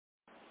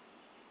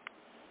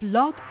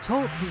Blog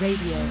Talk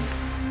Radio.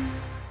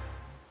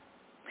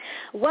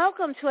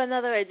 Welcome to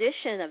another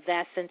edition of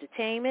That's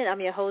Entertainment.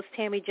 I'm your host,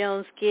 Tammy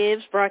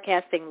Jones-Gibbs,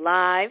 broadcasting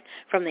live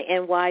from the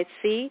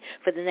NYC.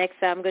 For the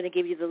next hour, I'm going to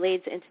give you the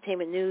latest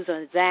entertainment news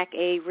on Zach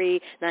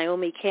Avery,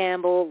 Naomi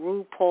Campbell,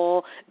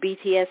 RuPaul,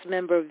 BTS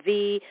member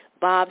V,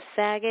 Bob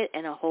Saget,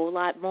 and a whole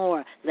lot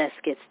more. Let's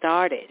get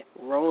started.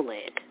 Roll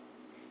it.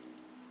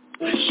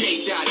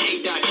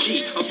 J.A.G.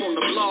 I'm on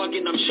the blog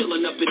and I'm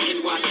chilling up in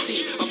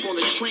NYC. I'm on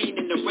the train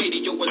and the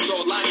radio is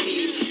all I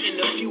need.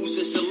 Interviews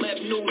and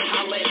celeb news,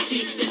 holla at T.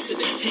 That's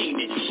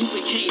entertainment. Who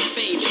became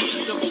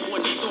famous? Number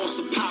one source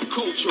of pop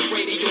culture.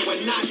 Radio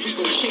or not, we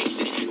gon' chase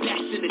it.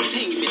 That's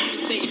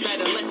entertainment. Save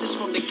adolescents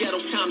from the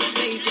ghetto town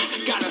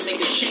stages. Gotta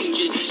make a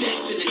change.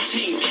 That's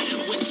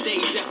entertainment.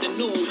 Wednesdays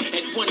afternoon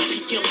at 1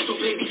 p.m. So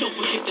baby, don't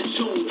forget the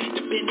tune.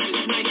 The Benz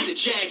is nice, the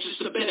Jags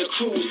just a better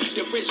cruise.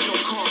 There is no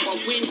car, I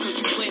win cause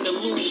you plan to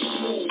lose.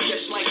 Smooth,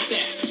 just like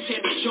that.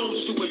 Tammy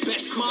Jones do it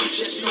best, mom,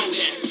 just know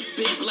that.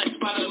 Been blessed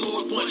by the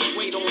Lord once,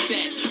 wait on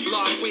that.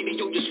 Blog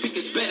radio, your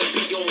speakers better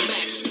be on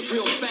max.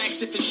 Real facts,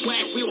 if it's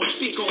whack, we don't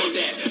speak on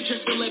that.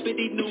 Just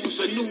celebrity news,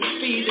 a news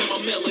feed, and my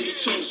melody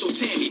tune. So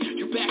Tammy,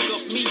 you back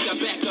up me, I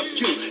back up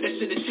you.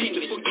 That's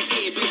entertainment for your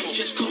ear, baby,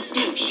 just come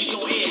through. She's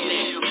on air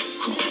now.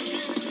 Come on.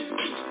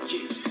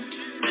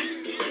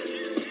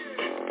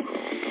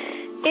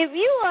 If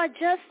you are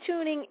just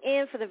tuning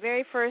in for the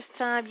very first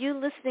time, you're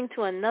listening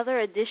to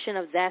another edition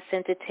of That's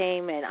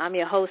Entertainment. I'm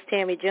your host,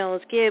 Tammy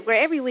Jones-Gibbs, where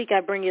every week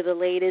I bring you the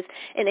latest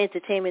in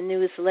entertainment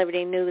news,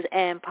 celebrity news,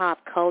 and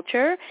pop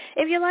culture.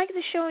 If you like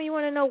the show and you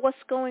want to know what's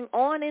going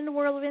on in the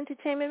world of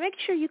entertainment, make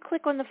sure you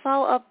click on the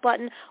follow-up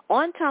button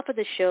on top of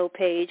the show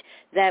page.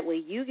 That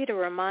way you get a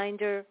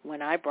reminder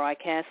when I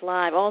broadcast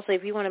live. Also,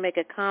 if you want to make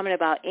a comment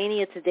about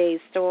any of today's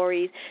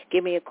stories,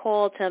 give me a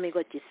call. Tell me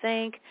what you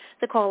think.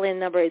 The call-in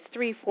number is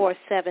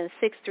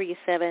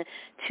 347-637-2656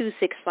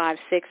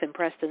 and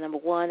press the number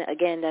 1.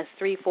 Again, that's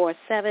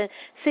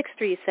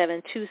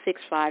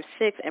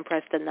 347-637-2656 and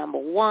press the number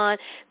 1.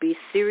 Be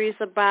serious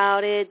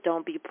about it.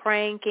 Don't be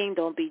pranking.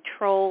 Don't be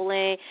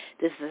trolling.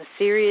 This is a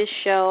serious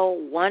show,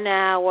 1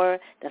 hour.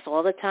 That's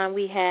all the time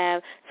we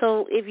have.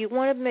 So if you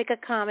want to make a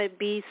comment,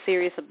 be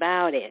serious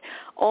about it.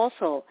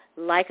 Also,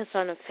 like us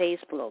on the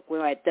Facebook.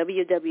 We're at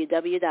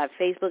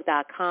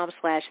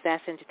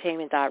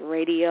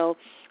www.facebook.com/thatsentertainment.radio.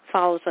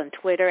 Follow us on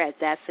Twitter at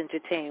That's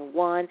Entertain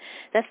 1.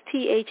 That's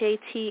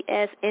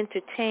THATS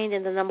Entertained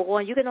and the number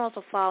 1. You can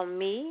also follow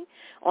me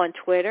on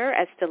Twitter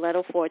at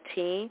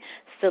Stiletto14.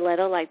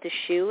 Stiletto like the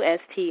shoe,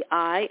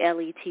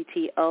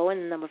 STILETTO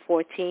and the number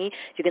 14.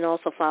 You can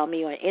also follow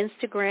me on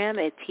Instagram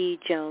at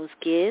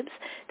TJonesGibbs.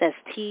 That's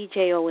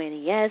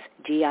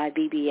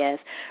TJONESGIBBS.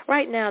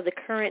 Right now, the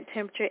current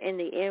temperature in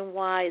the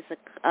NY is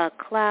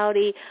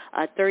cloudy,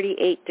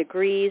 38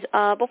 degrees.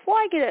 Before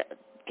I get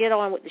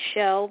on with the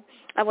show,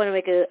 I want to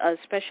make a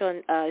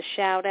special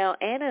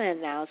shout-out and an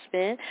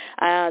announcement.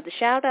 The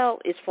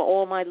shout-out is for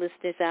all my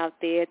listeners out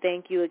there.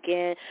 Thank you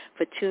again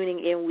for tuning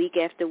in week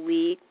after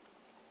week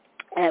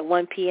at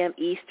 1 p.m.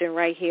 Eastern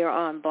right here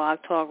on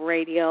Blog Talk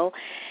Radio.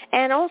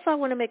 And also I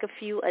want to make a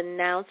few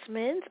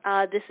announcements.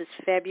 This is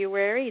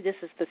February. This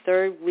is the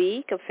third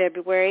week of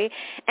February.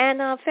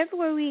 And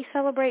February we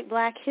celebrate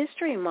Black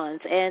History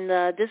Month. And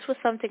this was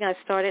something I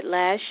started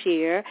last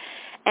year.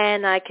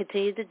 And I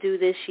continue to do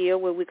this year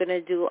where we're going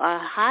to do a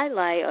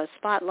highlight or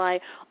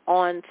spotlight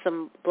on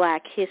some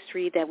Black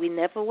history that we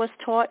never was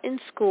taught in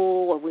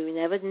school or we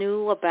never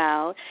knew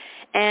about.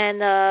 And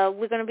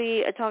we're going to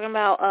be talking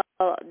about,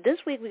 this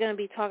week we're going to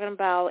be talking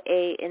about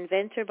an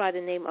inventor by the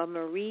name of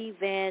Marie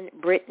Van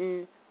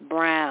Britten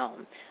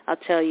Brown. I'll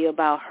tell you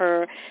about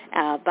her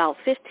about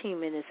 15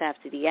 minutes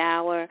after the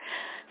hour.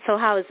 So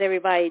how is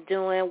everybody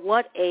doing?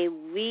 What a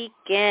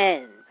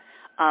weekend.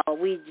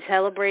 We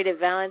celebrated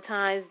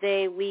Valentine's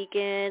Day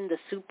weekend. The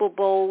Super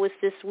Bowl was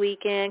this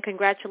weekend.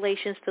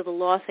 Congratulations to the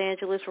Los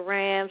Angeles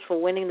Rams for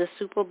winning the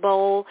Super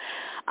Bowl.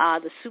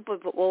 The Super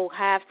Bowl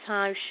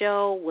halftime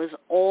show was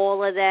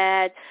all of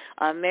that.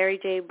 Mary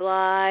J.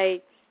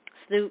 Blige,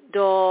 Snoop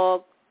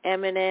Dogg,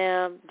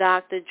 Eminem,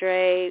 Dr.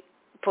 Dre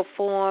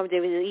performed.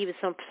 There was even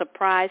some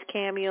surprise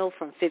cameo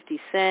from 50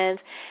 Cent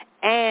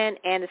and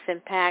Anderson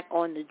 .Paak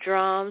on the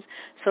drums.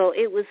 So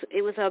it was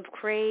a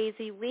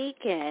crazy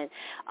weekend.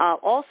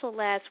 Also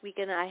last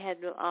weekend I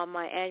had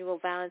my annual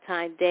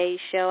Valentine's Day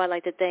show. I'd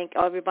like to thank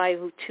everybody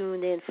who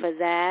tuned in for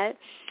that.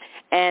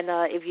 And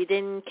if you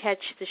didn't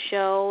catch the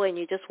show and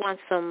you just want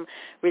some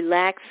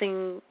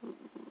relaxing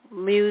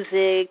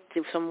music,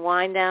 some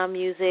wind-down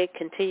music,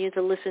 continue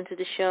to listen to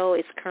the show.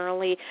 It's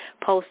currently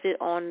posted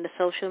on the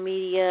social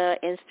media,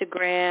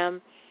 Instagram.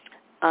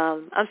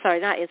 I'm sorry,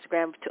 not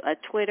Instagram,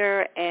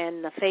 Twitter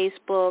and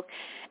Facebook.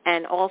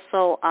 And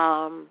also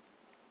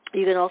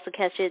you can also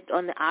catch it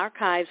on the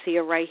archives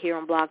here, right here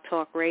on Blog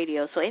Talk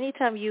Radio. So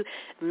anytime you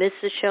miss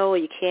the show or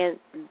you can't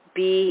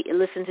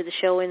listen to the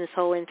show in its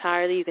whole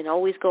entirety, you can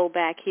always go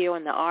back here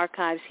on the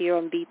archives here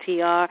on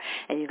BTR,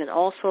 and you can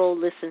also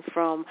listen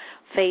from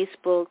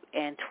Facebook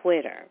and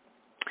Twitter.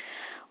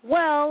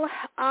 Well,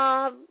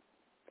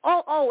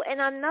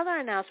 And another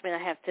announcement I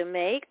have to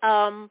make.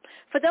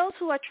 For those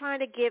who are trying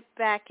to get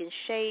back in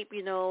shape,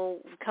 you know,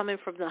 coming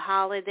from the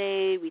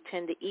holiday, we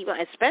tend to eat,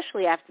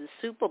 especially after the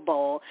Super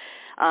Bowl.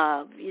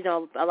 You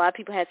know, a lot of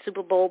people had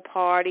Super Bowl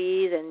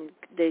parties, and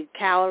the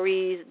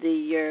calories,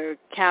 your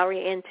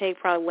calorie intake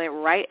probably went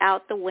right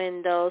out the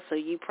window, so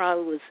you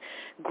probably was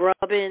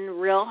grubbing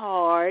real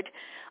hard.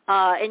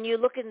 And you're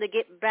looking to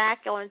get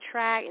back on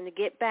track and to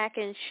get back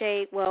in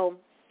shape. Well,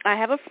 I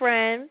have a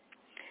friend.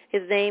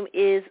 His name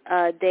is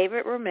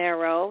David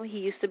Romero. He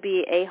used to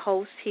be a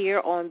host here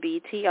on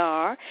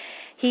BTR.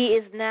 He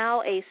is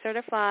now a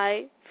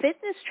certified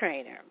fitness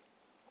trainer.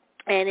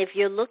 And if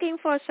you're looking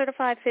for a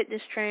certified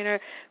fitness trainer,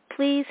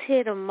 please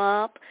hit him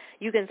up.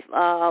 You can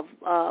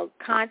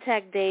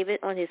contact David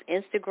on his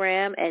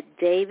Instagram at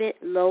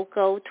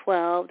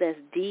DavidLoco12. That's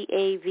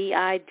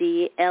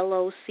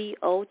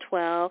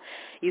DavidLoco12.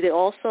 You can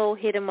also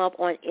hit him up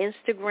on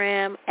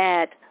Instagram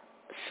at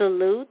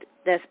Salute.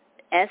 That's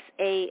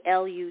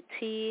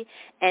SALUT,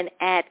 and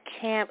at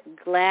Camp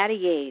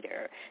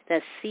Gladiator.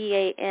 That's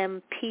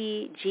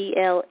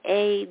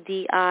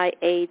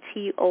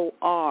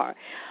CampGladiator.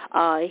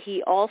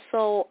 He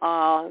also,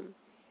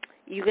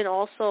 you can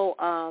also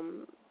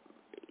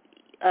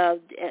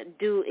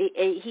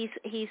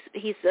he's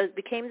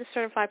became the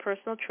certified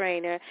personal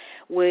trainer,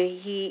 where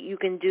you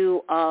can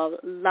do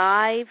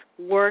live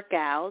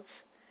workouts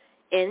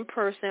in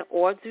person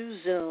or through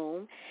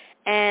Zoom.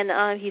 And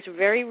he's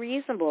very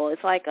reasonable.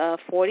 It's like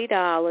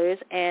 $40,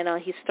 and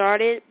he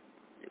started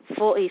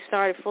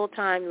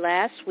full-time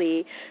last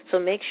week. So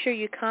make sure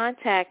you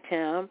contact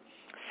him.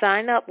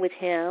 Sign up with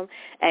him,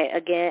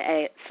 at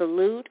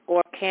Salute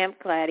or Camp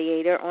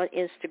Gladiator on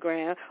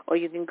Instagram, or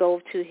you can go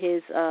to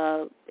his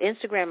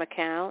Instagram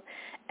account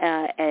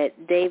at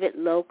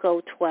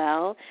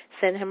DavidLoco12,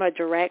 send him a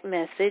direct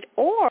message,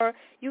 or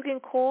you can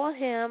call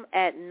him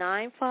at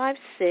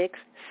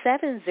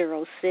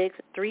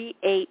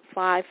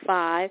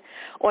 956-706-3855,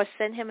 or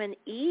send him an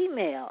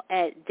email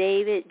at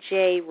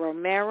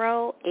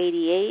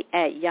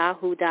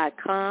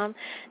davidjromero88@yahoo.com.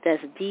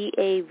 That's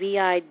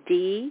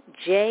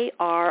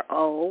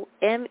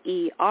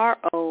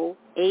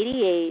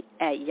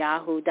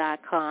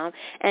DavidJRomero88@yahoo.com,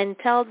 and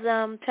tell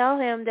him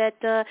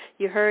that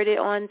you heard it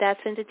on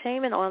That's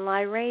Entertainment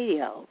Online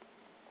Radio.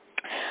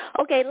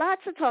 Okay,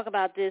 lots to talk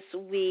about this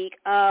week.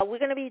 We're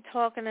going to be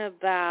talking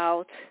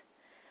about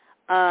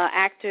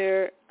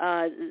actor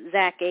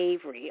Zach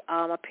Avery.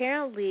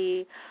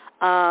 Apparently,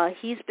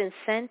 he's been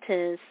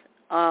sentenced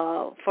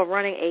for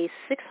running a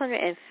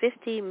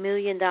 $650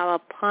 million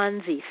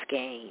Ponzi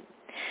scheme.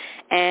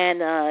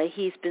 And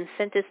he's been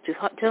sentenced to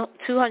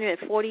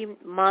 240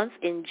 months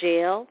in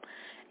jail.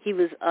 He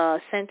was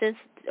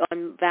sentenced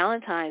on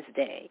Valentine's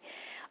Day.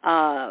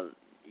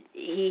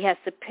 He has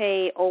to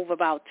pay over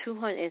about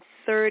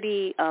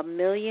 $230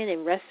 million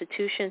in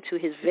restitution to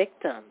his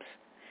victims.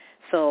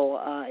 So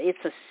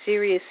it's a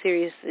serious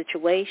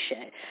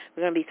situation.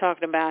 We're going to be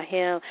talking about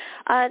him.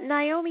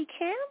 Naomi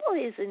Campbell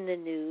is in the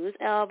news.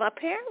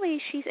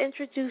 Apparently she's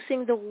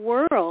introducing the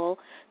world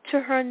to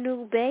her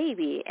new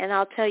baby, and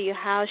I'll tell you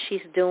how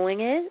she's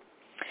doing it.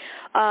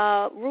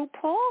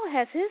 RuPaul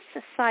has his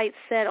sights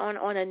set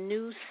on a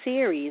new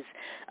series,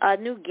 a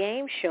new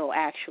game show.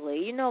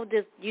 Actually, you know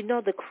the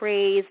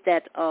craze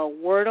that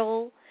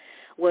Wordle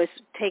was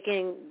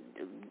taking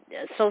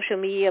social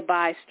media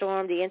by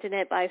storm, the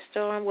internet by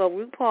storm. Well,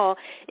 RuPaul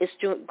is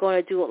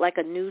going to do like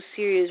a new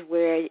series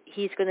where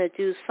he's going to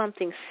do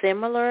something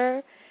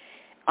similar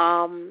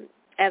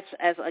as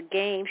a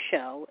game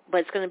show,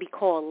 but it's going to be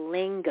called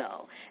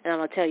Lingo, and I'm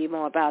going to tell you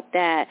more about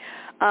that.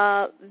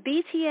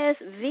 BTS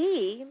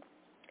V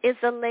is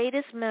the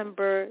latest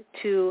member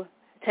to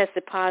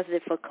tested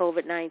positive for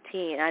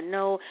COVID-19. I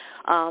know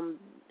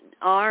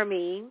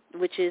ARMY,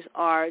 which is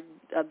our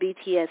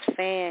BTS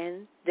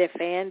fan, their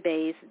fan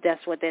base,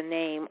 that's what their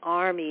name,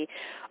 ARMY,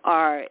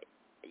 are,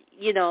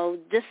 you know,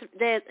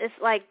 it's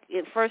like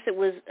at first it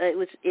was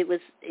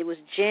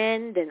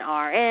Jin, then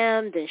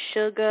RM, then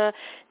Sugar,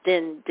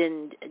 then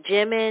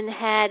Jimin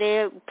had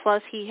it,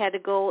 plus he had to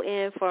go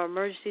in for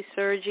emergency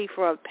surgery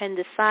for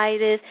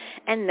appendicitis,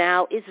 and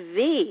now it's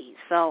V.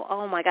 So,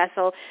 oh my God,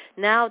 so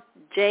now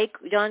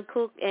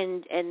Jungkook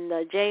and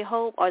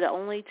J-Hope are the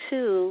only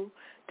two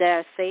that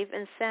are safe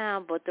and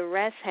sound, but the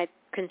rest had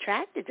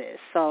contracted this.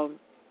 So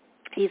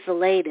he's the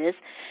latest.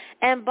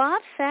 And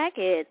Bob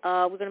Saget,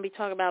 we're going to be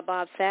talking about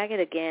Bob Saget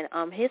again.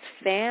 His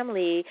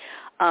family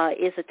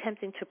is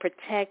attempting to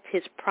protect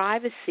his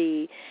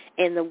privacy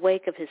in the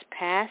wake of his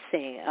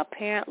passing.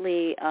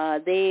 Apparently,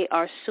 they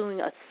are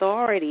suing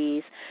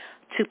authorities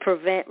to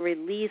prevent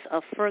release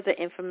of further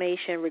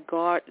information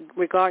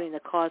regarding the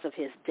cause of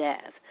his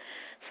death.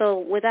 So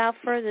without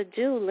further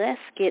ado, let's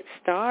get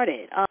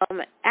started.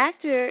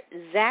 Actor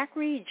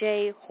Zachary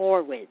J.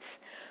 Horwitz,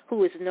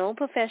 who is known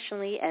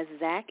professionally as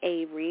Zach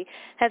Avery,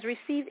 has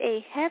received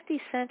a hefty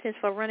sentence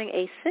for running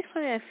a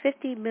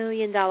 $650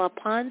 million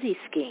Ponzi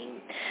scheme.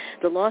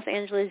 The Los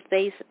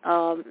Angeles-based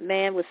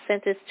man was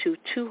sentenced to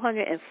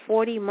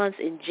 240 months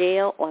in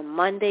jail on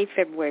Monday,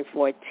 February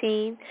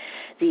 14.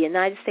 The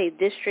United States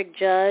District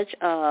Judge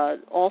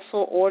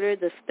also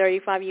ordered this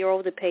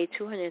 35-year-old to pay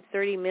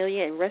 $230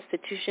 million in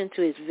restitution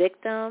to his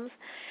victims.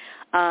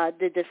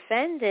 The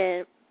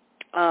defendant,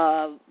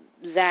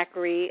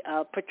 Zachary,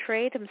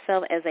 portrayed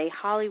himself as a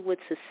Hollywood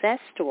success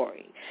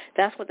story.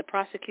 That's what the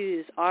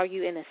prosecutors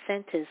argue in a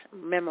sentence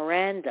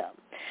memorandum.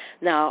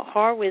 Now,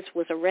 Horowitz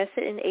was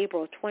arrested in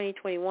April of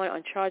 2021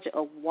 on charge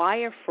of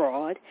wire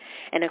fraud,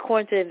 and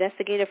according to the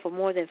investigator, for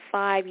more than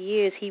 5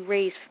 years, he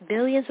raised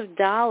millions of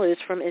dollars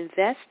from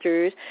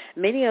investors,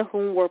 many of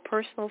whom were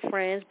personal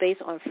friends,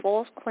 based on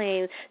false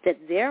claims that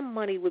their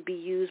money would be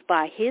used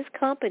by his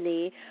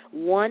company,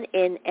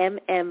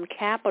 1NMM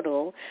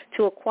Capital,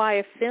 to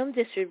acquire film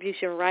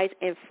distribution rights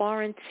in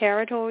foreign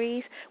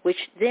territories, which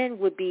then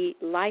would be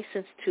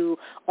licensed to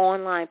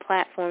online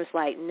platforms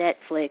like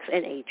Netflix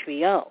and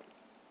HBO.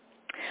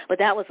 But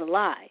that was a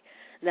lie.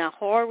 Now,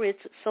 Horowitz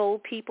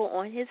sold people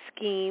on his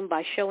scheme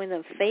by showing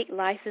them fake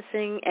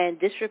licensing and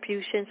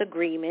distribution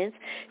agreements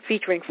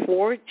featuring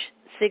forged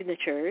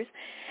signatures,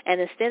 and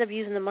instead of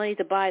using the money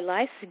to buy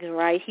licensing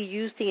rights, he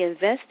used the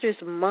investors'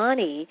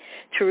 money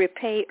to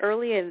repay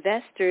earlier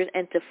investors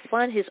and to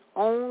fund his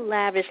own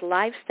lavish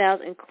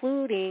lifestyles,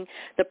 including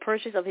the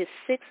purchase of his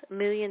 $6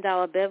 million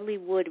Beverly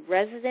Wood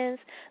residence,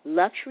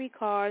 luxury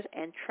cars,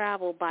 and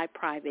travel by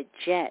private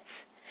jets.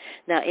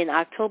 Now, in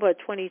October of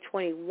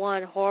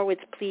 2021,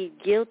 Horowitz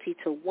pleaded guilty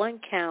to one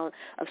count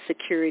of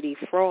security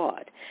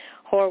fraud.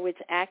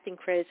 Horowitz's acting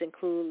credits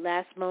include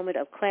Last Moment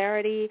of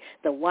Clarity,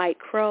 The White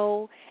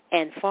Crow,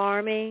 and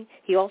Farming.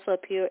 He also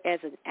appeared as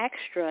an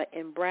extra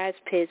in Brad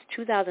Pitt's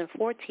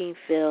 2014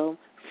 film,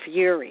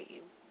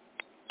 Fury.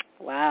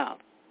 Wow.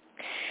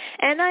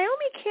 And Naomi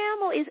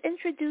Campbell is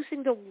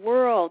introducing the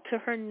world to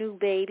her new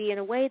baby in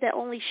a way that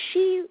only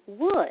she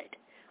would,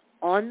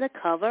 on the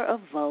cover of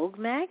Vogue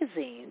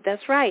magazine.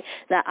 That's right.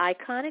 The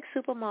iconic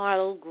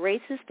supermodel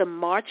graces the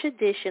March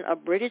edition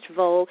of British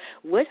Vogue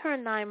with her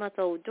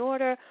 9-month-old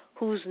daughter,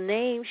 whose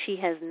name she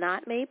has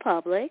not made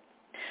public.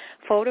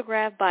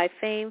 Photographed by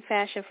famed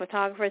fashion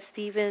photographer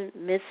Stephen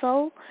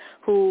Missel,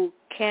 who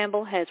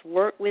Campbell has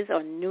worked with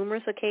on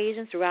numerous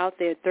occasions throughout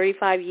their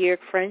 35-year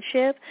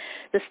friendship.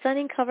 The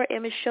stunning cover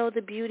image showed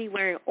the beauty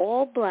wearing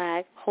all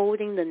black,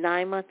 holding the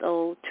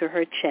 9-month-old to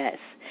her chest.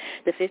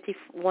 The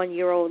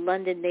 51-year-old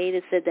London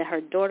native said that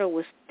her daughter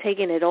was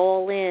taking it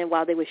all in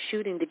while they were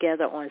shooting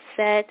together on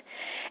set.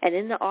 And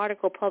in the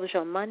article published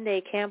on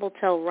Monday, Campbell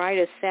tells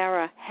writer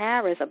Sarah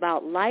Harris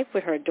about life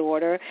with her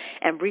daughter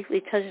and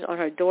briefly touches on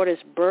her daughter's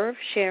birth,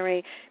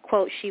 sharing,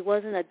 quote, "She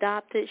wasn't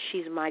adopted,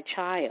 she's my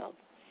child."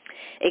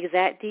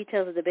 Exact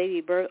details of the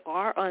baby birth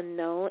are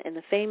unknown, and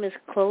the famous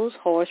clothes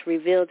horse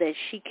revealed that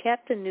she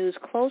kept the news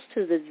close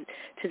to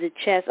the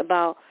chest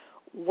about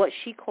what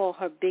she called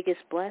her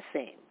biggest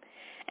blessing.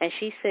 And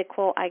she said,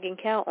 quote, "I can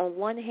count on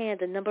one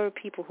hand the number of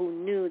people who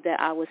knew that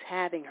I was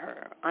having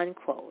her,"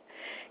 unquote.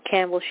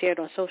 Campbell shared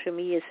on social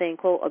media saying,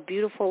 quote, "A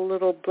beautiful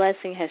little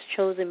blessing has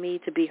chosen me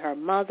to be her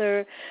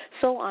mother.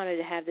 So honored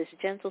to have this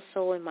gentle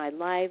soul in my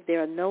life.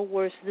 There are no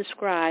words to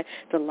describe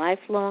the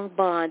lifelong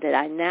bond that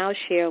I now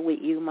share with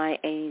you, my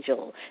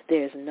angel.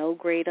 There is no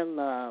greater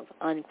love,"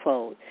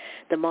 unquote.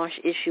 The March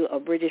issue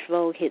of British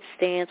Vogue hit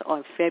stands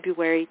on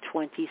February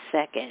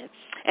 22nd.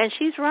 And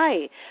she's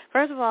right.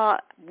 First of all,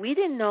 we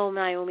didn't know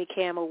Naomi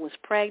Campbell was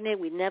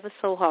pregnant. We never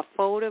saw her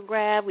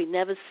photograph. We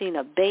never seen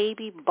a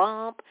baby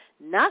bump,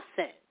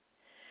 nothing.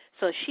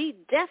 So she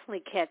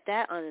definitely kept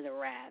that under the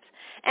wraps.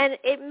 And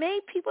it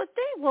made people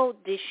think, well,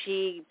 did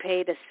she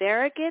pay the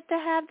surrogate to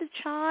have the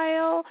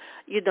child?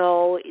 You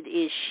know,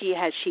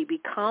 has she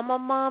become a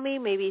mommy?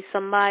 Maybe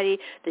somebody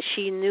that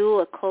she knew,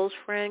 a close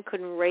friend,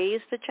 couldn't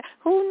raise the child.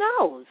 Who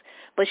knows?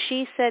 But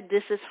she said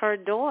this is her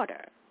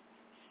daughter.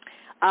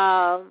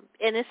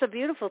 And it's a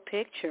beautiful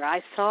picture.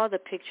 I saw the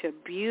picture,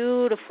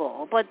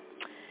 beautiful. But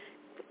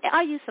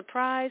are you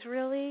surprised,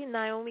 really?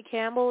 Naomi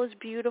Campbell is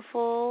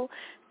beautiful.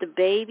 The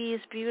baby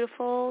is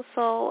beautiful.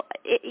 So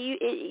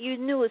you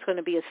knew it was going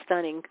to be a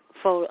stunning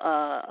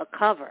a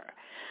cover.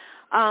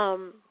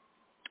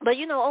 But,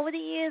 you know, over the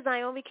years,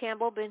 Naomi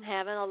Campbell been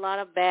having a lot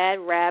of bad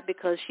rap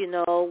because, you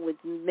know, with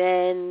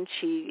men,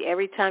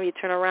 every time you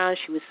turn around,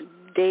 she was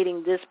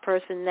dating this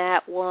person,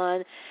 that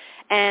one.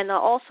 And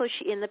also,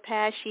 in the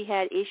past, she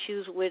had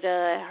issues with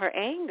her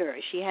anger.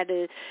 She had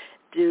to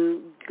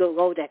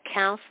go to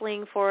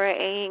counseling for her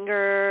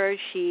anger.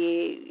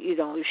 She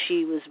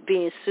was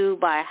being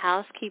sued by a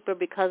housekeeper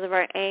because of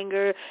her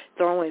anger,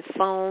 throwing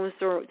phones,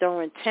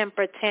 throwing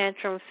temper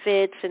tantrum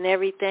fits and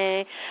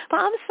everything. But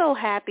I'm so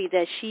happy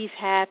that she's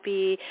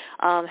happy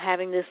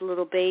having this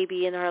little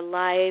baby in her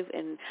life,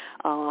 and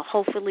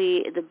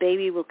hopefully the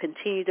baby will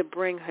continue to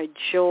bring her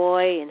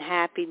joy and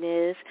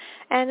happiness.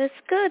 And it's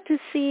good to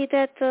see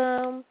that,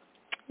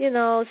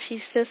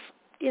 she's just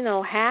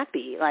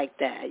happy like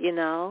that,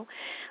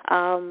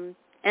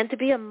 And to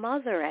be a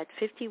mother at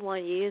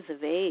 51 years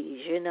of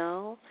age, you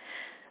know.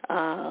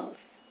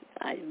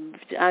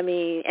 I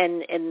mean,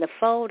 and the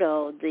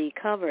photo, the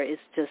cover is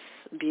just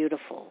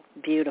beautiful,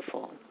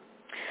 beautiful.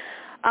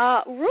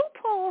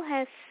 RuPaul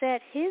has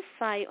set his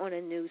sight on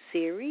a new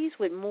series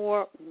with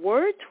more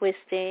word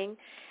twisting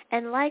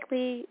and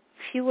likely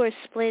fewer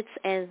splits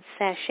and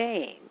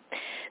sashaying.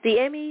 The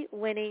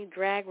Emmy-winning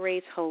Drag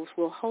Race host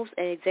will host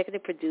and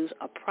executive produce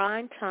a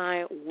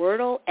primetime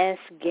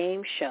Wordle-esque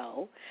game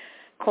show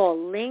called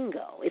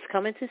Lingo. It's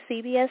coming to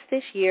CBS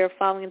this year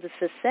following the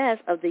success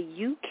of the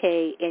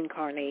UK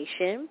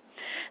incarnation.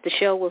 The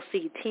show will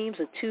see teams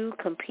of two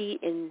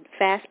compete in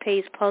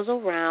fast-paced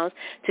puzzle rounds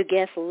to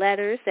guess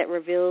letters that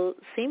reveal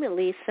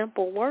seemingly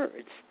simple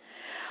words.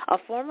 A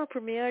former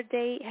premiere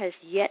date has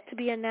yet to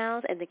be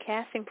announced, and the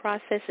casting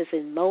process is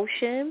in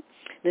motion.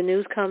 The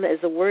news comes as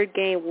the word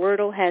game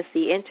Wordle has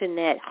the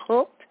Internet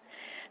hooked.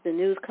 The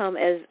news come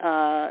as,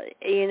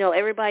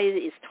 everybody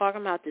is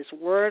talking about this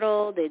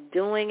Wordle. They're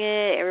doing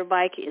it.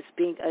 Everybody is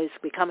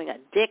becoming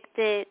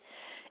addicted.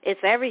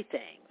 It's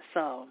everything.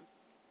 So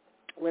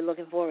we're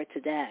looking forward to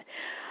that.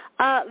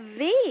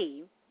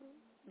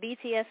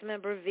 BTS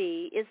member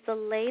V is the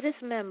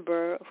latest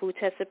member who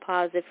tested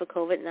positive for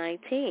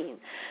COVID-19.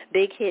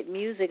 Big Hit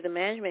Music, the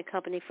management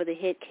company for the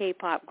hit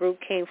K-pop group,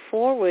 came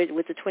forward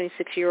with the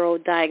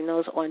 26-year-old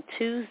diagnosed on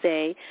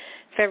Tuesday,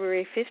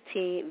 February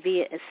 15,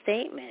 via a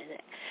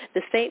statement.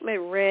 The statement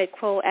read,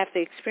 quote, after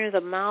experiencing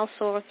a mild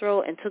sore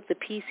throat and took the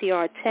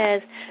PCR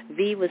test,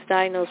 V was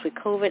diagnosed with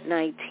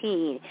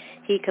COVID-19.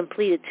 He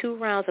completed 2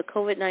 rounds of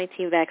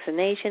COVID-19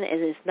 vaccination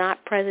and is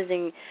not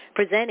presenting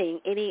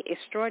any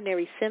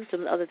extraordinary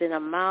symptoms other than a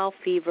mild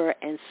fever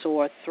and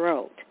sore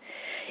throat.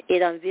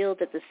 It unveiled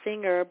that the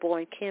singer,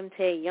 born Kim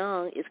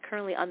Tae-young, is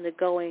currently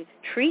undergoing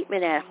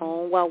treatment at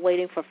home while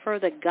waiting for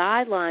further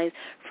guidelines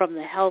from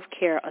the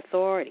healthcare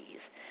authorities.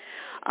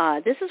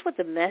 This is what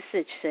the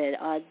message said.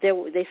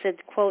 They said,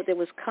 quote, there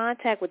was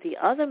contact with the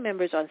other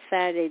members on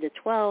Saturday the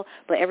 12th,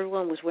 but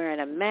everyone was wearing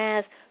a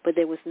mask, but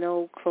there was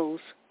no close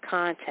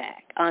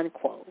contact,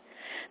 unquote.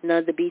 None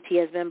of the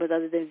BTS members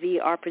other than V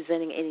are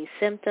presenting any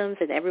symptoms,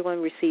 and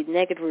everyone received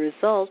negative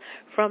results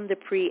from the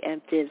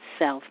preemptive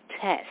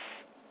self-test.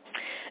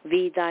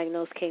 V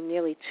diagnosis came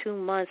nearly 2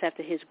 months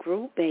after his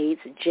group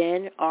mates,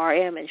 Jen,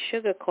 RM, and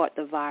Sugar, caught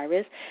the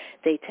virus.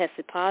 They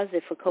tested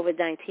positive for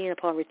COVID-19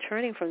 upon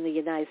returning from the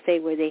United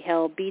States, where they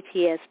held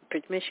BTS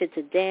permission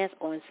to dance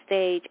on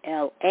stage,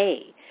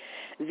 L.A.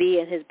 V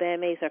and his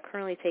bandmates are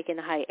currently taking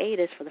a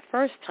hiatus for the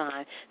first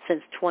time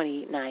since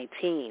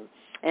 2019.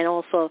 And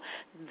also,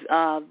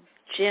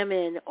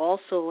 Jimin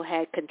also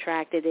had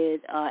contracted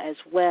it as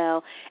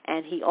well,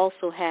 and he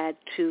also had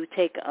to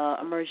take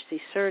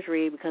emergency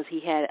surgery because he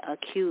had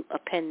acute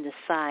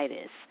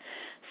appendicitis.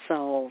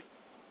 So,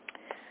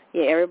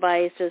 yeah,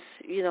 everybody's just,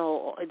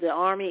 the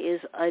Army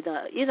is,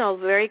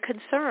 very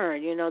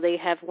concerned. They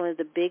have one of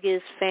the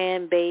biggest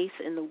fan base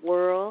in the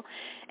world,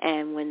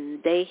 and when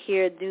they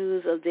hear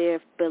news of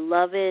their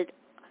beloved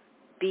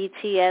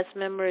BTS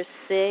members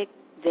sick,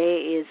 they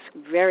is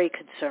very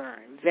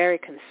concerned, very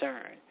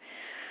concerned.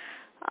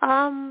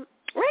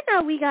 Right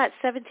now we got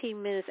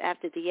 17 minutes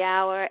after the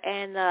hour,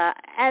 and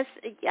as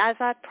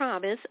I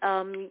promised,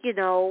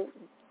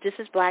 this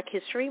is Black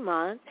History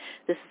Month.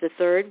 This is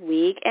the 3rd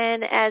week,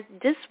 and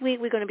this week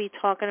we're going to be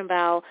talking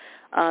about,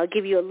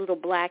 give you a little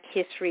Black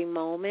History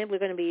moment. We're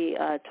going to be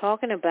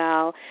talking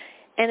about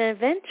an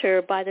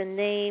inventor by the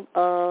name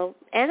of,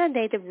 and a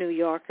native New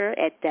Yorker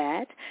at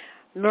that,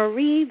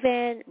 Marie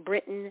Van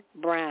Brittan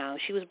Brown.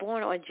 She was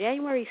born on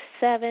January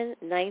 7,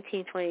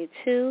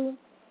 1922.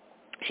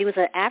 She was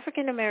an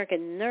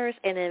African-American nurse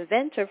and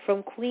inventor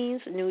from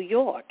Queens, New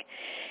York.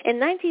 In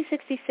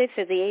 1966,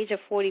 at the age of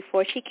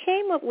 44, she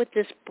came up with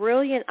this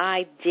brilliant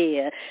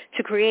idea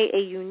to create a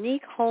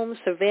unique home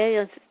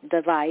surveillance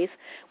device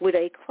with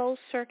a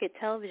closed-circuit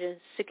television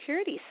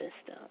security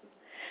system.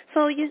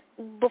 So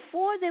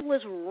before there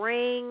was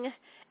Ring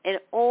and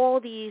all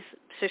these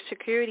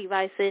security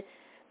devices,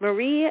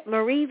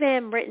 Marie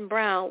Van Brittan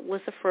Brown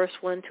was the first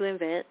one to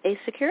invent a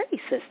security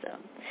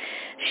system.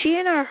 She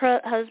and her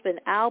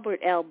husband, Albert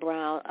L.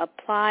 Brown,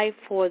 applied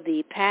for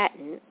the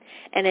patent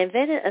and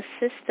invented a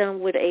system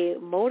with a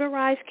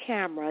motorized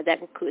camera that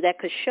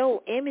could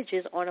show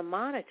images on a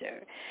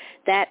monitor.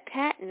 That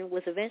patent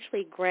was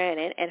eventually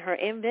granted, and her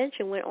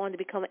invention went on to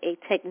become a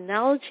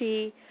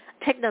technological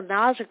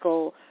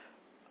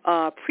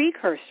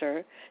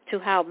precursor to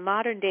how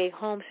modern-day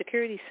home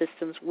security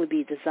systems would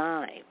be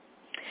designed.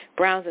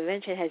 Brown's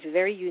invention has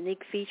very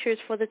unique features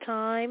for the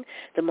time.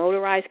 The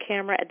motorized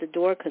camera at the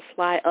door could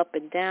slide up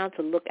and down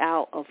to look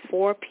out of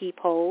 4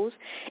 peepholes.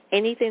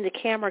 Anything the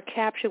camera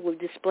captured would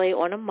display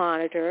on a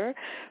monitor.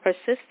 Her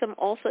system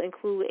also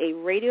included a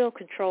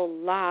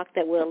radio-controlled lock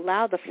that would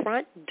allow the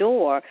front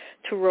door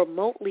to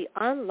remotely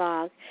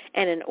unlock,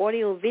 and an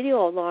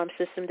audio-video alarm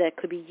system that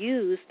could be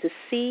used to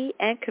see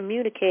and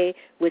communicate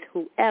with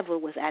whoever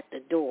was at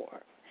the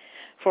door.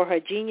 For her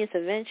genius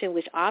invention,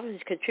 which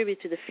obviously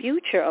contributed to the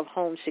future of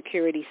home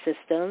security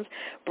systems,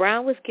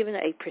 Brown was given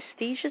a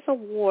prestigious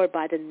award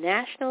by the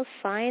National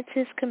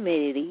Scientist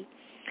Committee.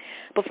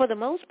 But for the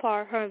most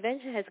part, her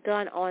invention has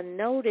gone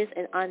unnoticed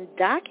and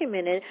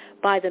undocumented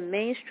by the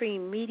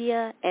mainstream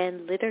media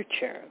and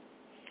literature.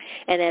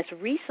 And as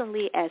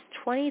recently as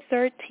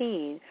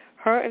 2013,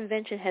 her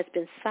invention has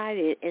been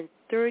cited in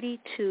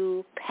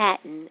 32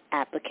 patent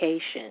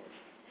applications.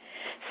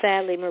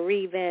 Sadly,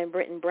 Marie Van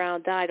Brittan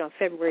Brown died on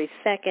February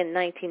 2nd,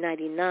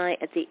 1999,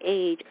 at the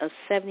age of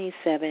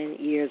 77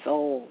 years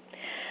old.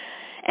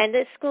 And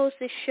this goes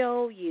to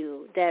show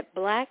you that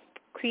black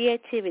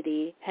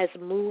creativity has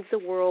moved the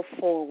world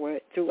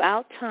forward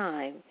throughout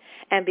time,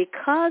 and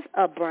because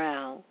of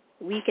Brown,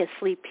 we can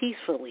sleep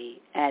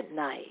peacefully at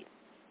night.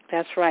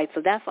 That's right.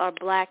 So that's our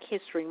Black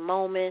History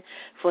moment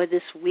for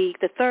this week,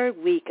 the third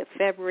week of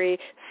February,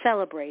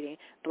 celebrating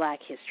Black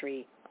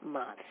History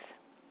Month.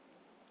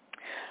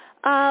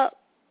 Bob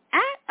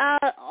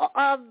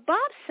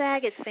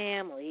Saget's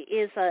family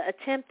is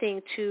attempting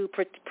to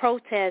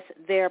protest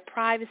their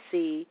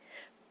privacy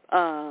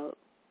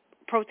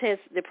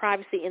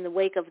in the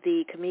wake of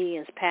the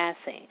comedian's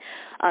passing.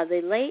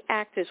 The late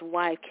actor's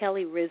wife,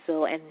 Kelly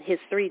Rizzo, and his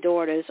three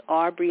daughters,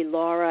 Aubrey,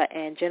 Laura,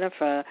 and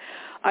Jennifer,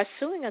 are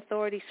suing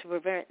authorities to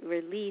prevent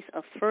release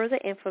of further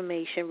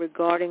information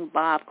regarding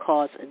Bob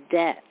Carr's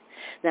death.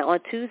 Now, on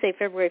Tuesday,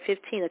 February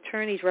 15,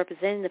 attorneys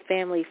representing the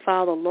family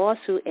filed a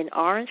lawsuit in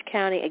Orange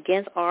County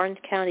against Orange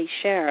County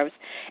sheriffs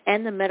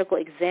and the medical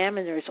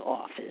examiner's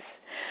office.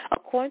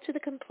 According to the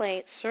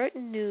complaint,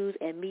 certain news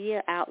and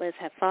media outlets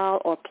have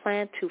filed or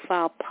plan to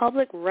file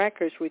public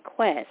records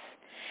requests,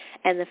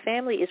 and the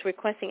family is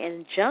requesting an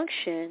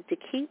injunction to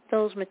keep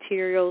those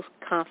materials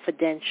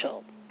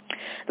confidential.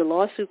 The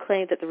lawsuit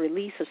claimed that the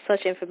release of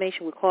such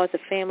information would cause the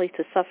family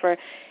to suffer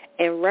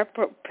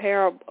irreparable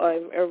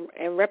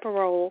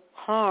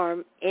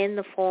harm in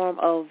the form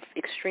of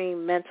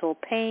extreme mental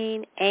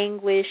pain,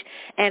 anguish,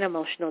 and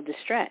emotional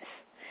distress.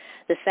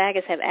 The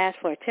Sagets have asked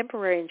for a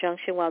temporary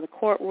injunction while the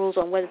court rules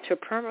on whether to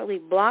permanently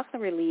block the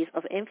release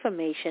of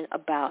information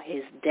about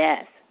his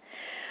death.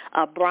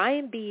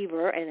 Brian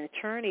Beaver, an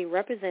attorney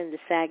representing the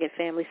Saget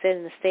family, said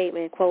in a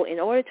statement, quote, "In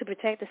order to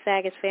protect the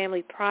Saget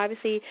family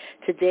privacy,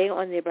 today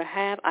on their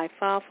behalf, I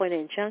filed for an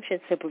injunction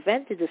to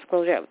prevent the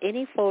disclosure of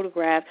any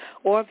photographs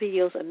or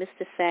videos of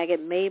Mr.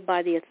 Saget made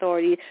by the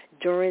authorities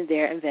during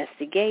their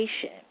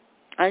investigation,"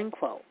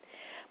 unquote.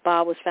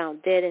 Bob was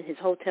found dead in his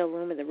hotel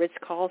room in the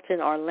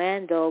Ritz-Carlton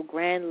Orlando,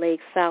 Grand Lake,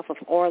 south of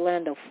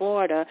Orlando,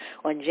 Florida,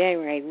 on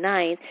January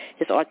 9th.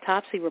 His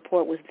autopsy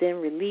report was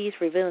then released,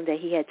 revealing that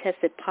he had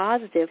tested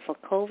positive for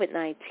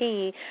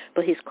COVID-19,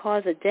 but his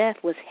cause of death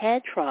was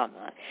head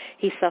trauma.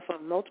 He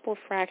suffered multiple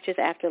fractures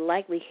after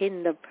likely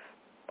hitting the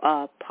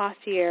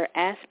posterior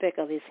aspect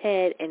of his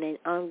head in an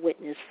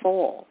unwitnessed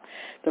fall.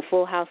 The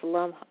Full House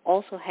alum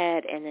also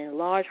had an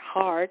enlarged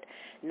heart,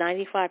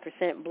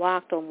 95%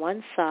 blocked on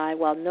one side.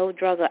 While no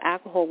drug or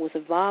alcohol was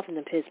involved in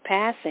his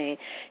passing,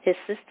 his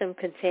system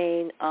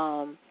contained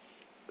clonazepam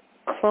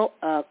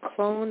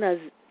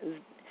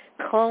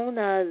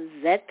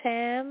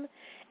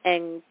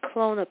and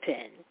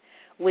Klonopin,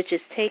 which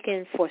is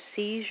taken for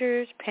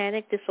seizures,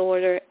 panic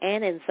disorder,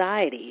 and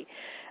anxiety.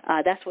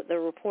 That's what the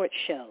report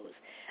shows.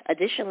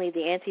 Additionally,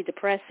 the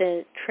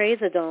antidepressant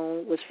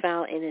trazodone was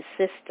found in his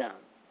system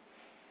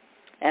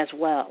as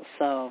well.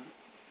 So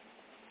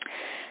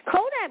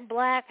Kodak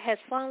Black has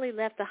finally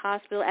left the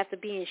hospital after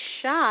being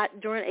shot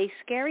during a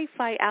scary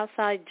fight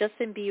outside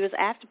Justin Bieber's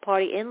after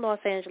party in Los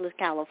Angeles,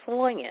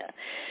 California.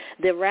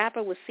 The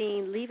rapper was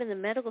seen leaving the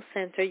medical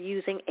center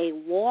using a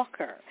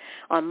walker.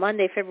 On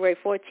Monday, February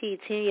 14,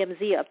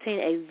 TMZ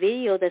obtained a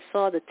video that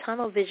saw the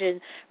tunnel vision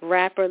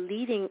rapper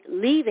leaving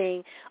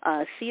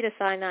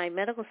Cedars-Sinai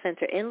Medical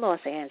Center in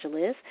Los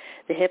Angeles.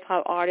 The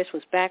hip-hop artist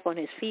was back on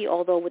his feet,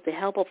 although with the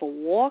help of a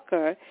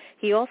walker.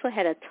 He also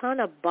had a ton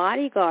of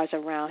bodyguards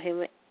around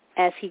him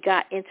as he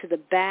got into the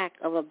back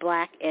of a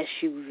black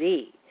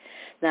SUV.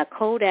 Now,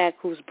 Kodak,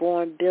 who's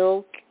born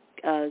Bill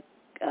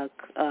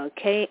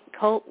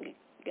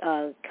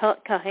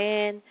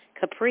Cahan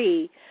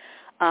Capri,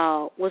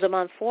 was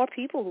among four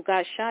people who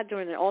got shot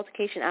during an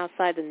altercation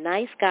outside the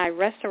Nice Guy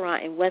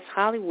restaurant in West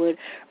Hollywood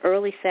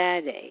early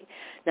Saturday.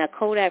 Now,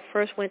 Kodak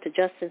first went to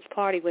Justin's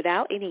party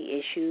without any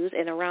issues,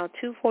 and around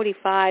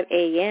 2:45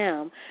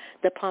 a.m.,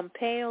 the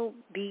Pompano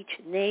Beach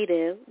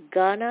native,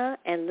 Gunna,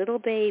 and Little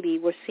Baby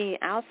were seen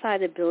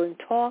outside the building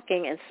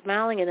talking and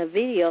smiling in a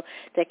video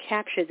that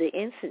captured the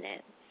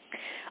incident.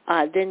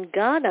 Then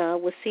Gunna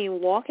was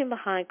seen walking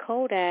behind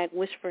Kodak,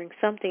 whispering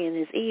something in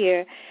his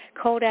ear.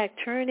 Kodak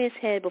turned his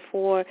head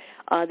before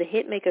the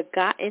hitmaker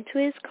got into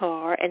his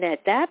car, and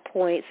at that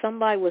point,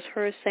 somebody was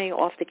heard saying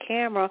off the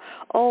camera,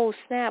 "Oh,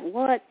 snap,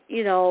 what?"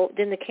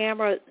 Then the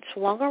camera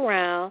swung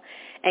around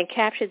and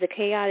captured the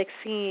chaotic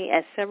scene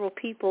as several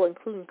people,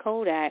 including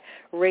Kodak,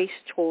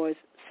 raced towards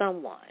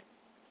someone.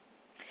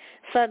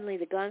 Suddenly,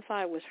 the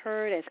gunfire was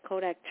heard as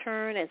Kodak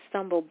turned and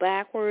stumbled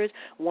backwards.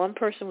 One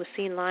person was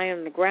seen lying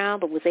on the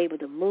ground but was able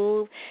to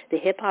move. The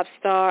hip-hop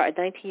star, a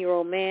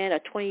 19-year-old man, a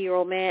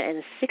 20-year-old man, and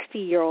a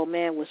 60-year-old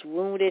man was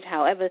wounded.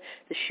 However,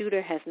 the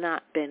shooter has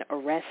not been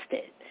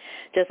arrested.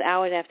 Just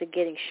hours after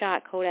getting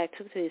shot, Kodak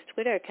took to his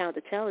Twitter account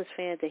to tell his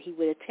fans that he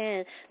would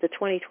attend the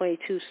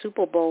 2022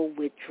 Super Bowl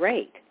with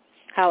Drake.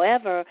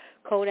 However,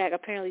 Kodak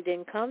apparently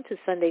didn't come to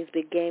Sunday's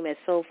big game at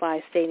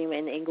SoFi Stadium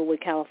in Inglewood,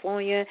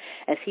 California,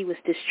 as he was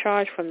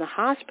discharged from the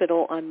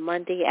hospital on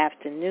Monday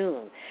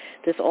afternoon.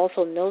 There's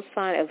also no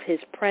sign of his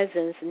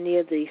presence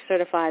near the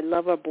certified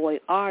lover boy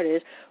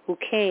artist who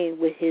came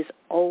with his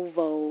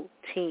OVO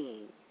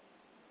team.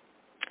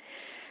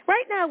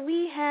 Right now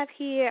we have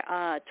here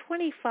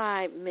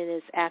 25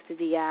 minutes after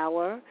the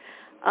hour.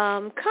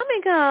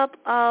 Coming up,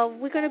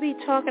 we're going to be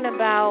talking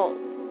about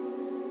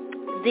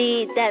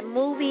that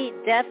movie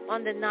Death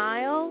on the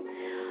Nile.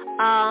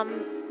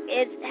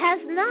 It has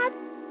not,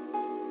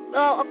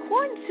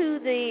 according to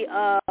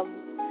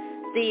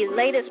the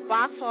latest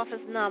box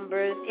office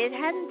numbers, it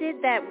hadn't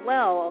did that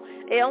well.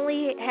 It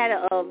only had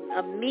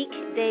a meek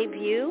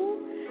debut.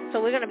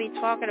 So we're going to be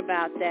talking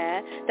about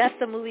that. That's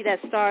the movie that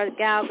stars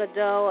Gal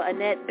Gadot,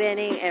 Annette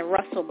Bening, and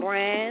Russell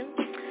Brand.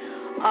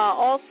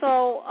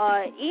 Also,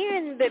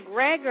 Ian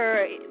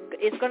McGregor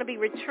is going to be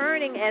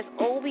returning as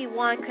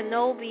Obi-Wan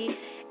Kenobi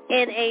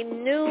in a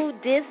new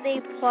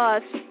Disney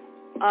Plus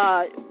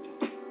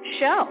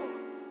show.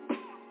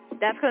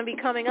 That's going to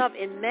be coming up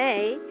in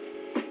May.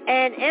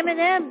 And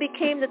Eminem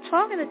became the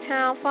talk of the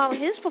town following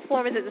his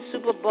performance at the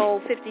Super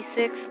Bowl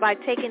 56 by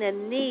taking a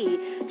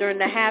knee during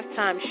the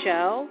halftime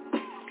show.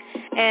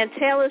 And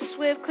Taylor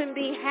Swift couldn't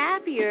be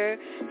happier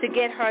to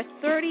get her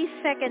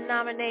 32nd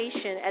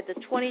nomination at the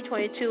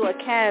 2022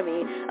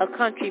 Academy of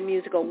Country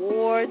Music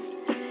Awards.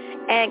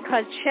 And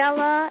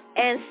Coachella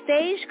and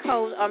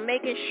Stagecoach are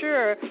making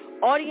sure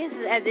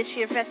audiences at this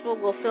year's festival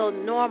will feel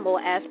normal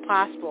as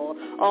possible.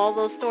 All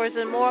those stories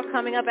and more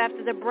coming up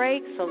after the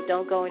break, so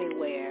don't go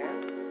anywhere.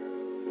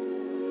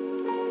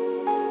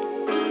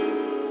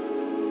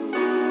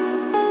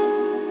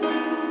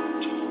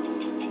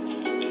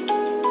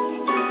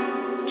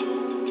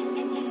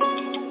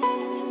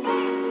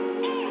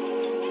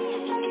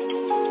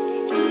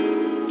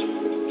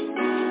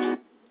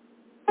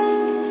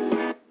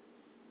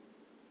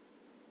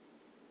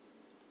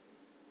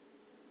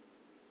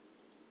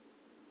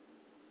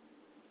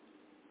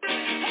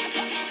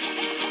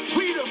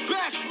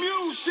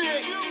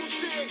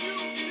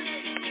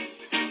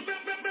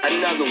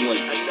 Another one.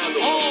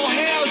 All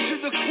hail to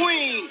the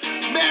queen,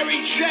 Mary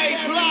J.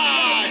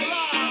 Blige.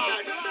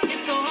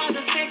 It's so hard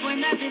to take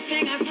when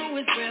everything I do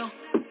is real.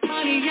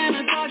 Money and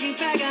a doggy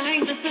bag, I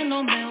ain't just in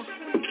no milk.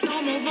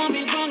 Don't move on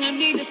me wrong, I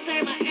need to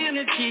save my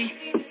energy.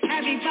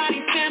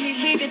 Everybody's family,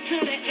 leave it to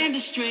the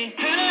industry.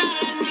 Heard a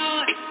lot of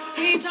noise,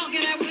 we ain't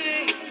talking that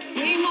way.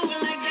 We ain't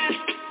moving like that,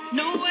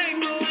 no way,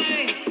 no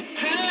way.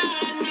 Heard a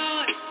lot of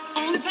noise,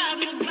 only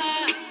positive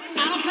vibes.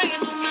 I don't pay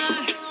no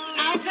mind,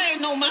 I don't pay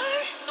no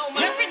mind.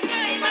 Every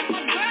day like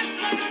my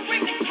birthday,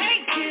 bring the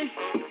cake in,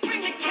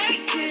 bring the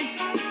cake in,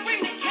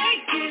 bring the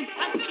cake in.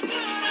 I feel good,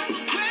 I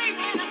feel great,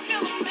 man, I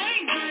feel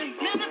amazing.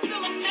 Man, I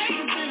feel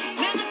amazing,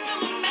 man, I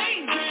feel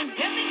amazing.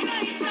 Every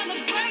day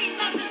celebrate,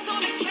 not just on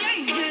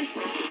occasion,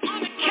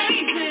 not just on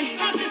occasion.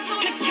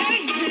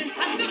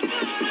 I feel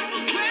good, I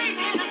feel great,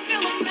 man, I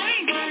feel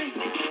amazing,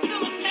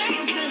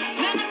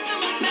 man, I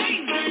feel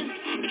amazing.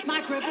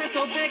 My crib is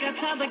so big, I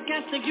tell the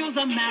guests to use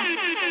a map.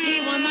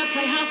 He wanna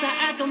play house,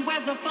 I ask him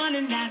where's the fun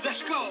in that. Let's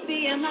go.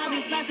 Seeing all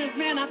these blessings,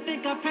 man, I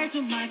think I pray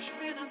too much.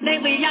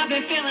 Lately I've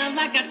been feeling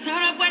like I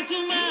turn up way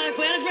too much.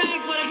 What a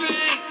drink, what a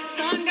drink.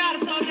 Sun got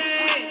us all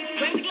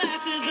day. Raise the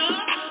glasses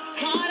up.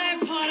 Party,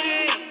 party.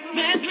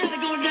 Let's really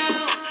go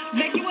down.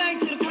 Make your way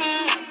to the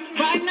crowd.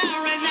 Right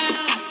now, right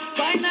now.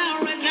 Right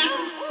now, right now.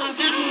 I'm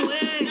on the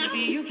way.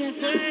 Maybe you can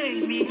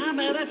save me. I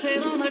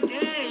meditate on a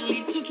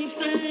daily to keep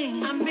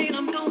sane. I mean,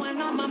 I'm going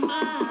on my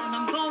mind.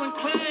 I'm going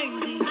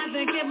crazy. I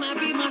think it might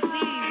be my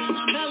season.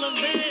 I'm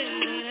elevated.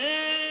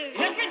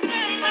 Every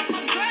day like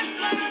my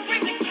birthday,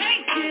 bring the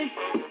cake in,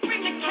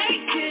 bring the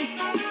cake in,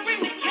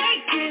 bring the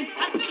cake in.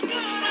 I feel good,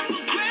 I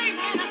feel great,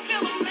 man, I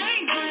feel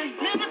amazing,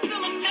 man, I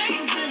feel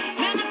amazing,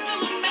 man, I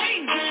feel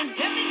amazing.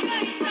 Every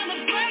day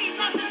celebrate,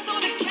 not just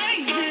on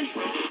occasion,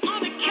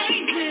 not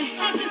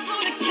just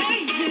on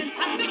occasion.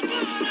 I feel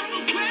good, I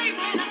feel great,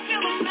 man, I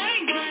feel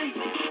amazing, man,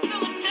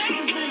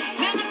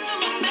 I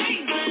feel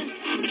amazing.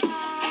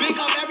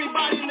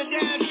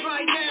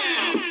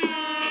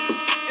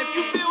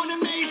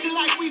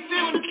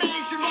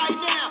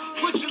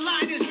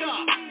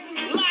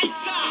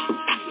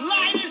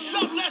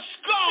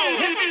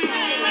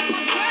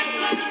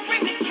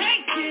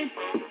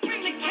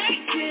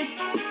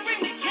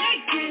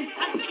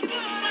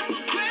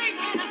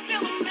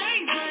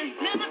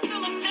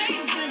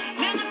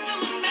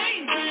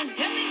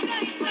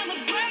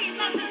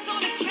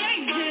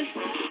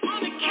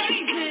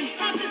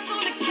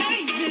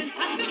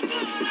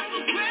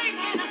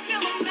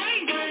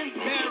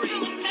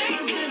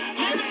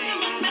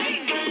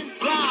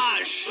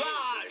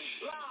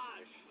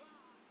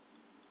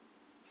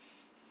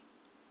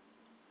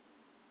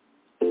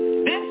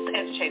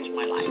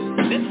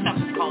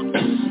 Tune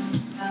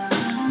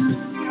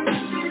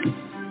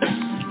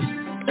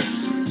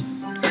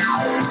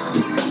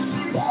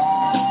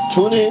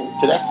in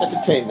to That's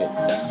Entertainment,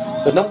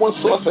 the number one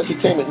source for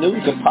entertainment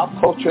news and pop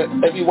culture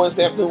every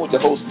Wednesday afternoon with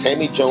your host,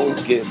 Tammy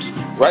Jones Gibbs,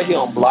 right here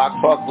on Blog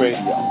Talk Radio.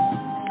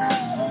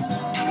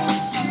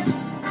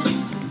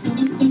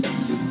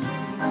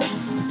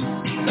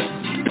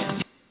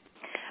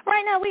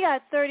 Right now, we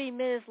got 30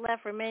 minutes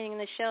left remaining in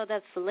the show.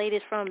 That's the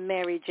latest from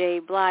Mary J.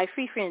 Blige,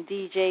 featuring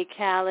DJ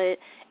Khaled,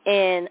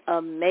 and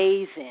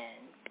Amazing.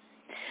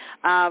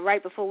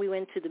 Right before we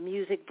went to the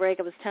music break,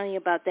 I was telling you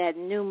about that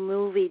new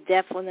movie,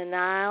 Death on the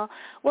Nile.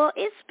 Well,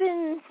 it's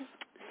been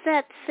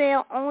set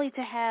sail only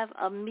to have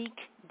a meek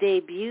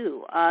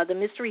debut. The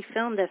mystery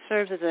film that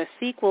serves as a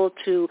sequel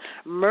to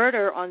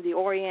Murder on the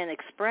Orient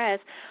Express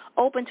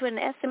opened to an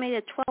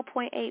estimated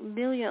 $12.8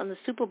 million on the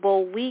Super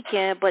Bowl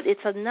weekend, but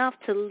it's enough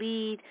to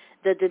lead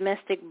the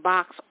domestic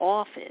box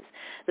office.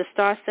 The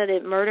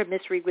star-studded murder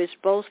mystery, which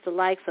boasts the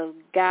likes of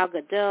Gal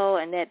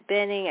Gadot, Annette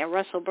Bening, and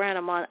Russell Brand,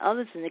 among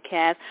others in the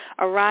cast,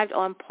 arrived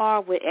on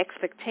par with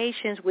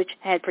expectations, which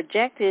had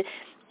projected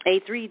a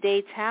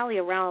 3-day tally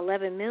around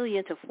 $11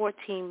 million to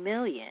 $14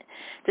 million.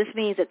 This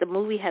means that the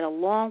movie had a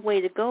long way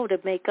to go to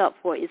make up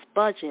for its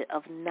budget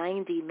of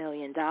 $90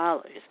 million.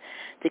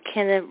 The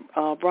Kenneth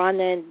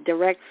Branagh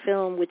direct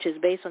film, which is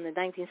based on the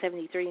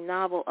 1973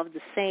 novel of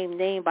the same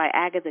name by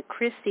Agatha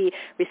Christie,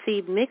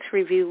 received mixed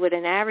review with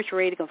an average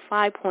rating of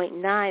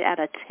 5.9 out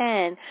of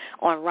 10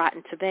 on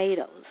Rotten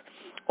Tomatoes.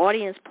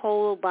 Audience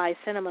polled by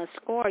Cinema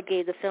Score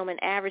gave the film an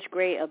average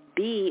grade of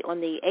B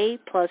on the A+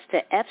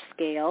 to F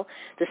scale,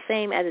 the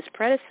same as its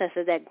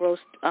predecessor that grossed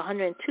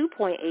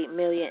 $102.8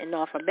 million in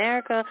North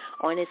America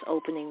on its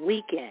opening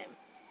weekend.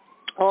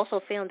 Also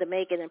filmed to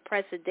make an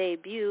impressive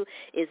debut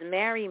is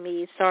Marry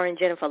Me, starring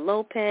Jennifer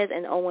Lopez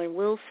and Owen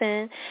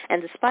Wilson.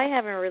 And despite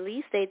having a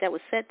release date that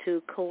was set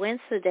to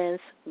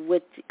coincidence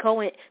with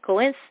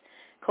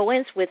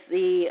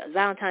the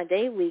Valentine's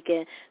Day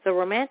weekend, the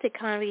romantic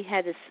comedy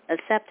had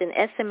accepted an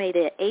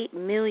estimated $8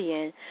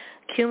 million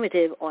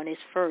cumulative on its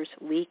first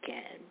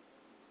weekend.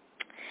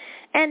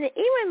 And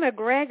Ewan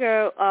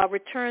McGregor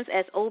returns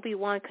as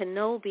Obi-Wan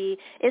Kenobi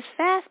is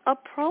fast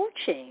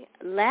approaching.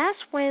 Last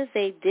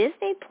Wednesday,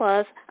 Disney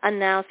Plus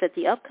announced that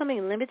the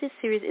upcoming limited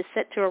series is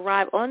set to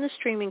arrive on the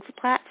streaming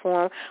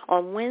platform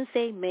on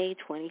Wednesday, May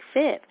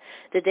 25th.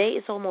 The day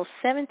is almost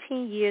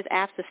 17 years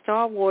after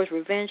Star Wars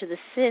Revenge of the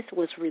Sith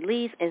was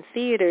released in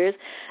theaters.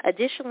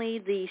 Additionally,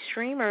 the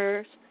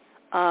streamers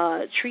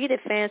treated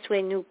fans to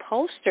a new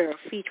poster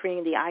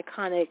featuring the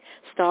iconic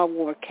Star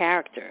Wars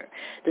character.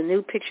 The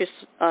new picture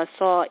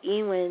saw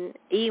Ewan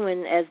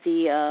as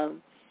the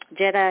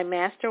Jedi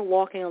Master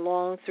walking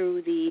along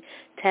through the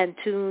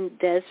Tatooine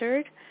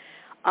Desert.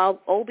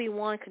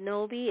 Obi-Wan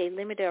Kenobi, a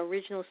limited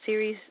original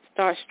series,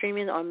 starts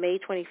streaming on May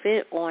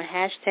 25th on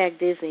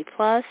 #Disney+.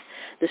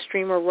 The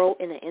streamer wrote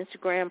in an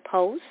Instagram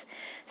post.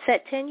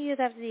 Set 10 years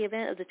after the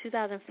event of the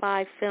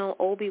 2005 film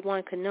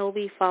Obi-Wan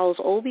Kenobi, follows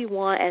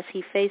Obi-Wan as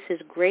he faces his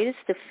greatest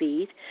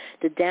defeat,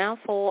 the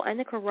downfall and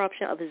the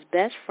corruption of his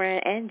best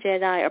friend and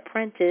Jedi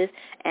apprentice,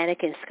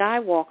 Anakin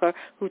Skywalker,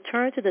 who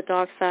turned to the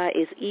dark side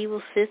as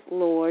evil Sith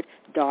Lord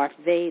Darth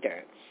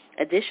Vader.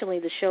 Additionally,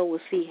 the show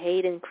will see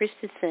Hayden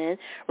Christensen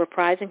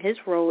reprising his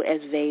role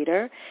as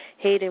Vader.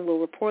 Hayden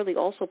will reportedly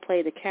also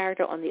play the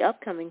character on the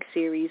upcoming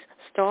series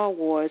Star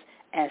Wars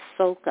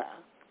Ahsoka.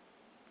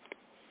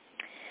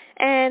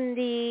 And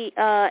the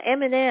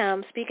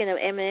Eminem, speaking of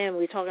Eminem,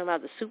 we're talking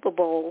about the Super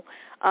Bowl.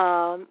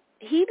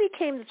 He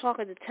became the talk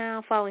of the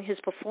town following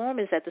his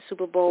performance at the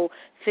Super Bowl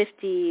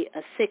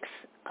 56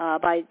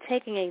 by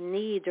taking a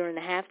knee during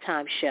the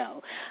halftime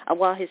show.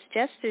 While his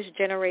gestures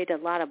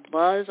generated a lot of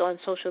buzz on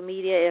social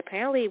media, it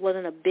apparently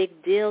wasn't a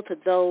big deal to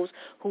those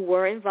who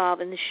were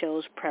involved in the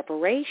show's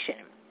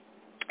preparation.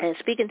 And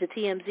speaking to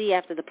TMZ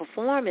after the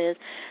performance,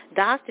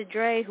 Dr.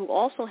 Dre, who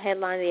also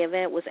headlined the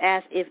event, was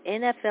asked if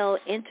NFL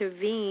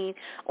intervened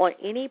on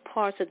any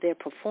parts of their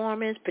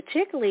performance,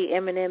 particularly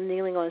Eminem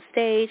kneeling on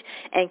stage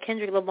and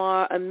Kendrick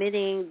Lamar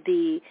omitting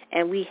the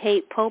 "and we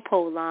hate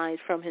Popo" lines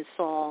from his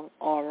song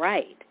All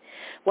Right.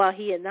 While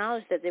he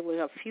acknowledged that there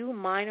were a few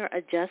minor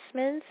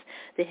adjustments,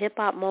 the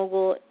hip-hop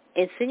mogul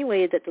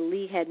insinuated that the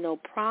league had no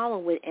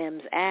problem with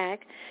M's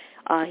act.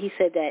 He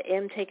said that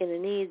M taking the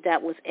knee,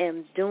 that was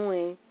M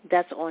doing,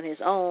 that's on his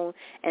own,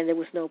 and there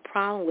was no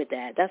problem with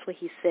that. That's what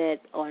he said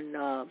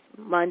on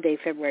Monday,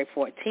 February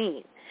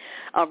 14th.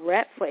 A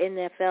rep for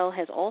NFL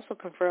has also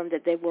confirmed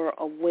that they were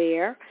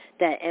aware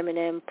that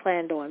Eminem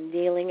planned on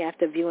kneeling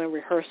after viewing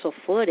rehearsal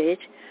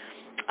footage.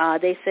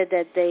 They said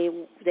that they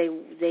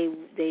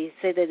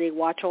said that they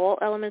watch all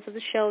elements of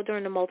the show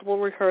during the multiple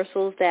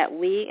rehearsals that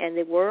week, and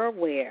they were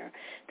aware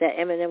that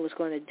Eminem was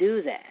going to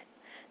do that.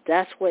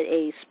 That's what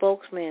a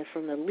spokesman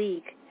from the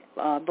league,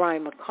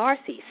 Brian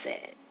McCarthy,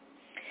 said.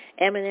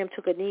 Eminem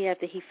took a knee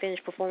after he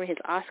finished performing his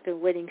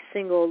Oscar-winning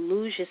single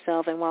Lose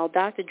Yourself, and while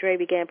Dr. Dre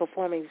began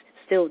performing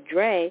Still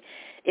Dre,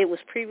 it was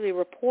previously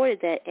reported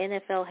that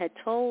NFL had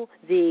told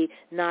the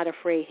Not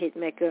Afraid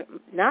hitmaker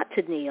not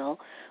to kneel,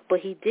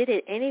 but he did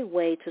it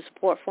anyway to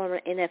support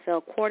former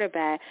NFL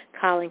quarterback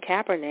Colin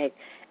Kaepernick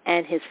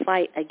and his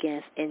fight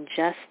against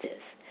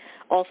injustice.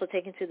 Also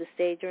taken to the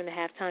stage during the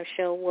halftime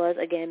show was,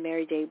 again,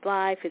 Mary J.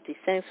 Blige, 50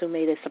 Cent, who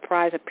made a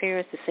surprise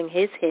appearance to sing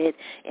his hit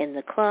in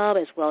the club,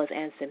 as well as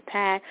Anderson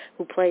 .Paak,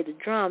 who played the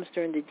drums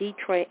during the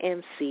Detroit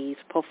MC's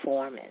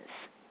performance.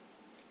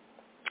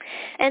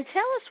 And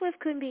Taylor Swift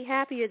couldn't be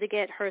happier to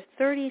get her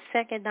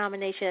 32nd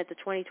nomination at the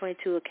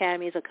 2022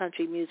 Academy of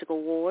Country Music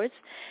Awards.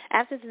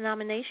 After the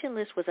nomination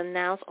list was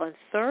announced on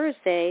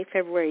Thursday,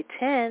 February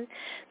 10th,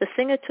 the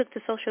singer took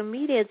to social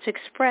media to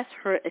express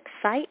her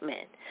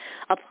excitement.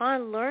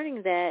 Upon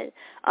learning that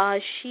her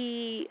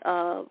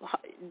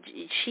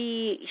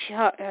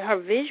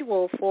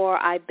visual for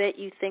I Bet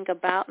You Think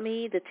About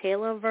Me, the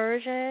Taylor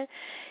version,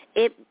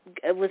 it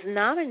was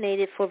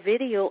nominated for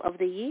Video of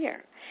the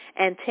Year.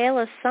 And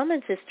Taylor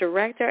summoned its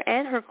director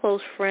and her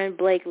close friend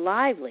Blake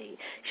Lively.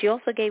 She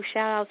also gave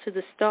shout-out to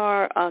the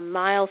star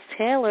Miles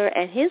Taylor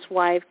and his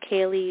wife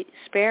Kaylee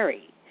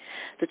Sperry.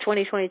 The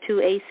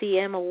 2022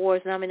 ACM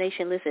Awards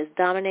nomination list is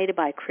dominated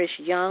by Chris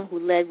Young, who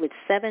led with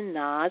 7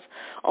 nods.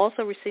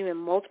 Also receiving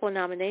multiple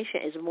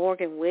nominations is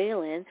Morgan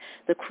Wallen,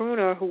 the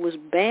crooner who was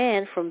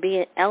banned from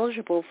being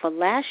eligible for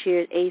last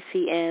year's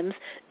ACMs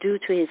due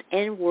to his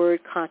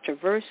N-word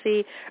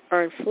controversy,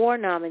 earned 4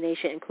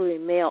 nominations,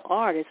 including Male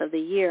Artist of the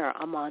Year,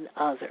 among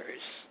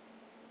others.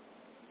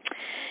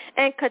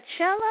 And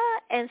Coachella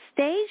and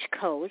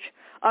Stagecoach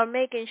are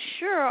making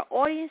sure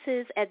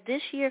audiences at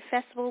this year's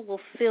festival will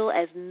feel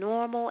as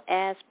normal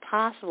as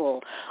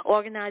possible.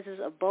 Organizers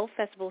of both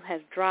festivals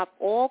have dropped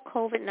all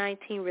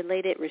COVID-19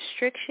 related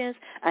restrictions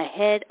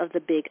ahead of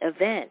the big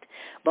event.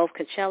 Both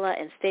Coachella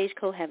and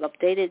Stagecoach have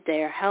updated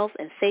their health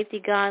and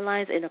safety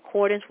guidelines in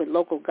accordance with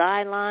local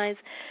guidelines.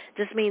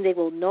 This means they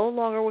will no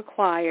longer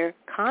require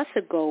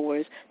concert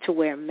goers to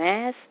wear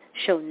masks,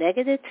 show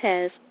negative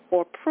tests,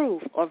 or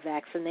proof of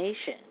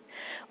vaccination.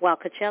 While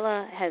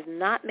Coachella has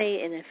not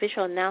made an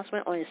official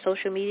announcement on its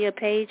social media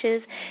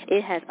pages,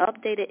 it has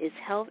updated its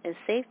health and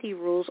safety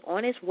rules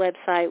on its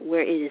website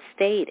where it is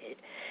stated,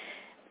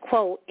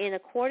 quote, in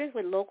accordance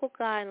with local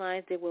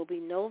guidelines, there will be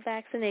no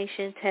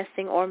vaccination,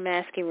 testing, or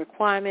masking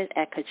requirements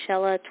at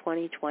Coachella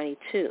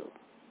 2022,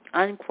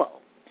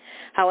 unquote.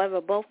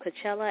 However, both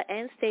Coachella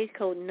and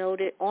Stagecoach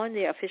noted on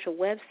their official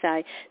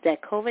website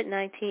that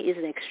COVID-19 is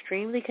an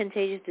extremely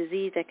contagious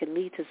disease that can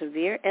lead to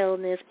severe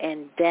illness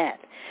and death.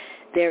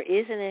 There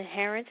is an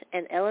inherent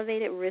and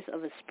elevated risk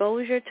of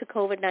exposure to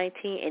COVID-19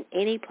 in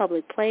any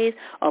public place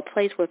or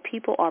place where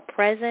people are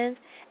present,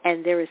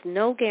 and there is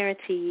no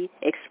guarantee,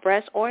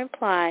 expressed or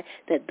implied,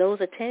 that those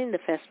attending the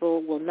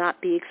festival will not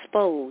be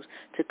exposed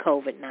to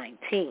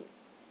COVID-19.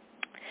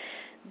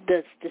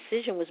 The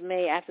decision was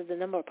made after the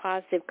number of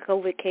positive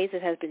COVID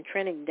cases has been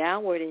trending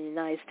downward in the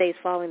United States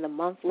following the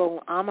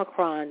month-long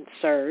Omicron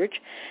surge.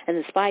 And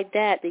despite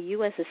that, the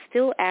U.S. is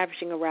still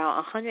averaging around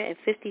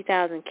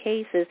 150,000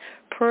 cases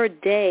per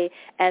day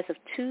as of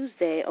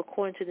Tuesday,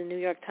 according to the New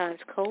York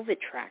Times COVID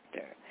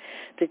tracker.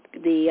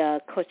 The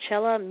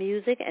Coachella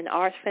Music and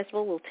Arts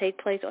Festival will take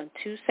place on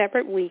 2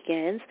 separate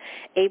weekends,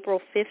 April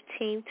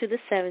 15th to the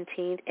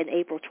 17th and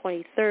April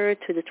 23rd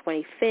to the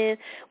 25th,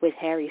 with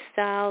Harry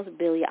Styles,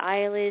 Billie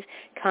Eilish,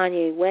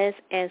 Kanye West,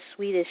 and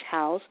Swedish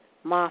House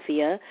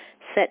Mafia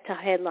set to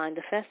headline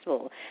the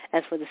festival.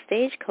 As for the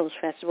Stagecoach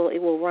Festival,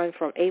 it will run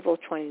from April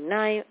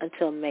 29th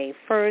until May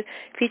 1st,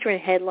 featuring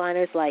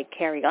headliners like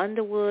Carrie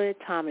Underwood,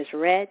 Thomas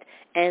Rhett,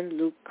 and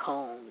Luke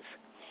Combs.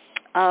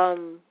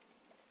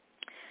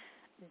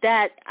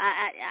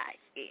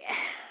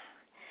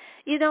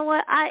 You know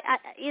what? I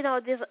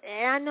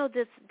know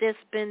there's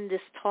been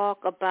this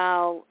talk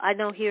about. I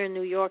know here in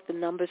New York the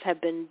numbers have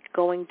been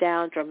going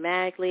down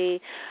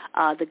dramatically.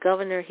 The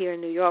governor here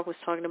in New York was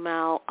talking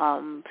about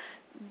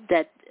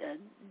that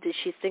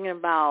she's thinking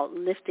about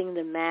lifting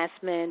the mask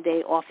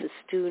mandate off of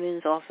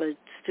students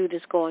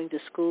going to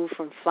school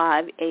from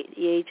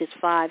ages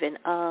 5 and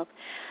up.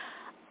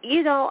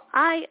 You know,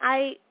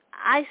 I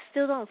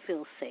still don't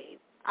feel safe.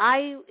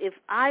 If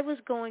I was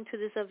going to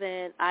this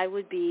event, I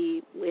would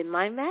be in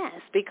my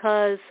mask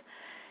because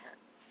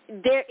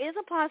there is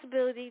a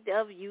possibility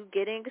of you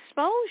getting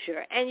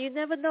exposure, and you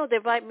never know.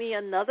 There might be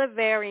another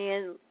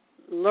variant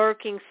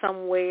lurking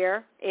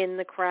somewhere in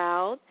the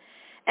crowd.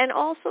 And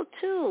also,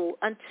 too,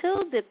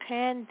 until the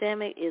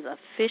pandemic is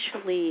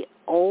officially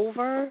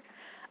over,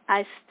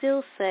 I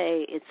still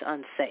say it's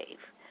unsafe.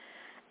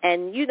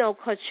 And, you know,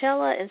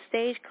 Coachella and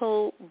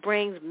Stagecoach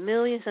brings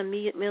millions and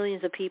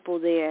millions of people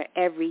there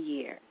every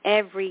year.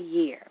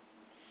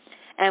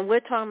 And we're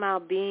talking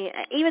about being,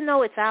 even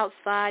though it's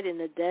outside in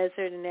the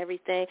desert and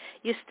everything,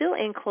 you're still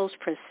in close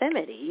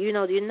proximity. You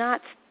know, you're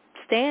not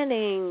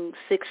standing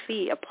 6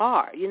 feet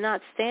apart. You're not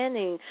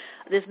standing,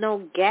 there's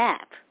no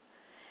gap.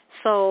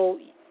 So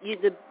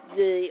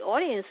the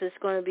audience is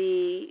going to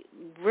be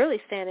really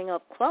standing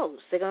up close.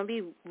 They're going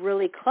to be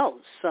really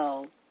close.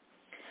 So,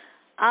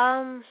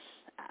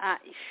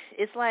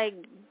 it's like,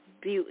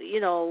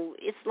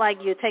 it's like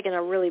you're taking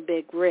a really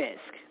big risk.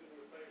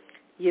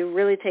 You're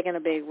really taking a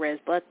big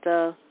risk, but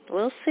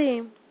we'll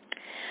see.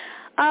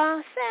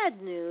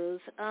 Sad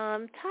news.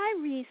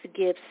 Tyrese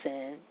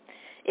Gibson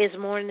is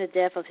mourning the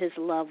death of his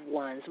loved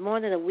ones.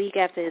 More than a week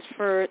after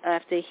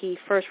he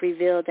first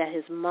revealed that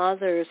his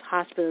mother's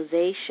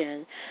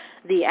hospitalization,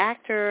 the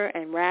actor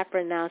and rapper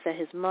announced that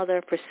his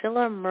mother,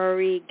 Priscilla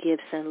Murray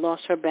Gibson,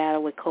 lost her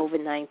battle with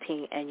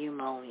COVID-19 and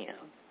pneumonia.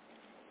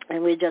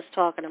 And we're just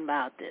talking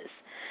about this.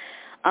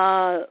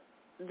 The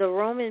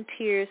Roman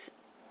Pierce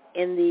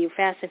in the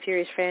Fast and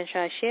Furious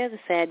franchise shared the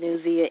sad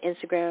news via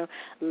Instagram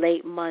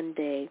late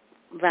Monday,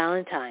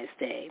 Valentine's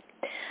Day.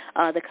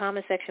 The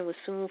comment section was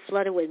soon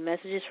flooded with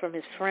messages from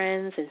his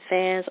friends and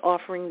fans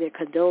offering their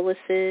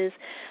condolences.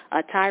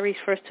 Tyrese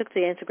first took to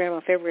Instagram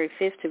on February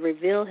 5th to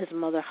reveal his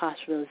mother's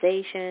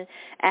hospitalization,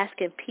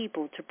 asking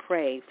people to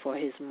pray for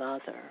his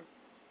mother.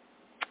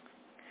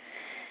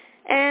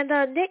 And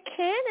Nick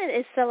Cannon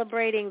is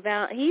celebrating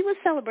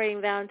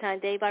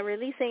Valentine's Day by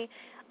releasing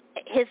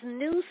his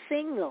new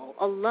single,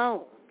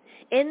 Alone.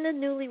 In the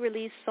newly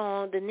released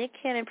song, the Nick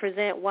Cannon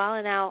Present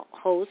Wildin' Out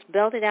host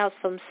belted out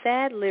some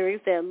sad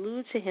lyrics that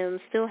allude to him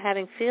still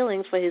having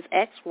feelings for his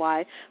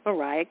ex-wife,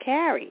 Mariah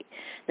Carey.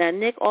 Now,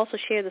 Nick also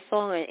shared the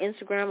song on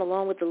Instagram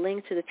along with the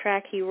link to the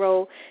track he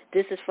wrote,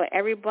 this is for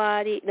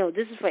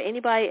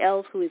anybody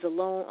else who is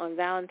alone on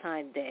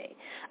Valentine's Day.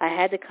 I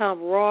had to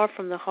come raw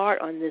from the heart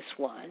on this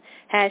one.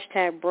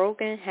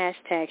 #broken,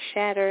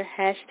 #shattered,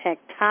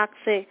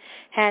 #toxic,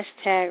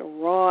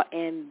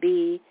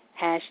 #raw&b,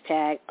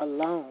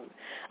 #alone.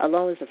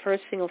 Alone is the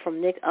first single from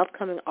Nick's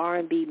upcoming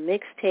R&B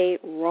mixtape,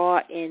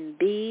 Raw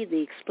NB,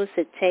 the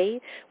explicit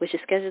tape, which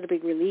is scheduled to be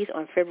released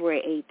on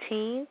February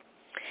 18th.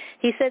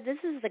 He said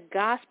this is the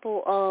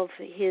gospel of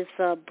his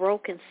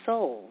broken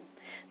soul.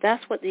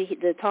 That's what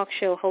the talk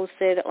show host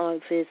said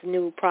on his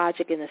new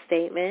project in a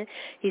statement.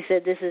 He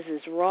said this is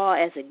as raw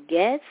as it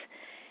gets.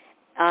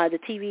 The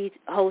TV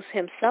host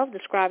himself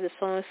described the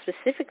song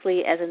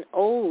specifically as an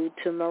ode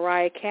to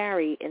Mariah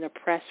Carey in a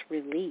press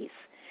release.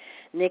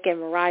 Nick and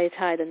Mariah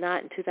tied a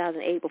knot in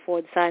 2008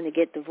 before deciding to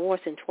get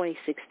divorced in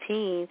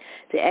 2016.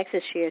 The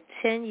exes share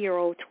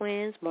 10-year-old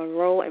twins,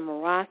 Monroe and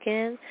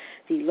Moroccan.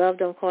 The Love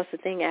Don't Cost a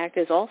Thing actor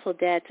is also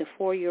dad to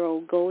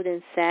 4-year-old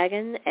Golden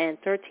Sagan and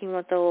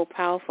 13-month-old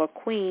powerful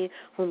queen,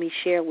 whom he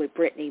shared with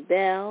Brittany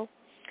Bell.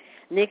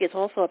 Nick is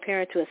also a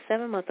parent to a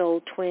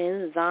 7-month-old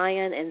twin,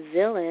 Zion and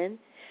Zillan,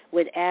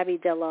 with Abby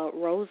De La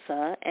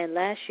Rosa. And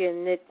last year,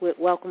 Nick would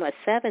welcome a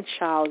 7th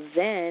child,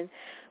 Zen,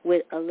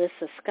 with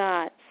Alyssa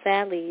Scott.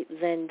 Sadly,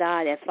 Zen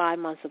died at 5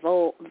 months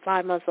old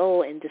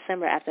in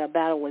December after a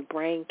battle with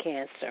brain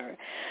cancer.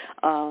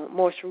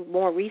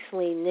 More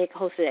recently, Nick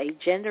hosted a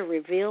gender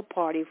reveal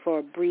party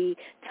for Bree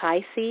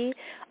Ticey.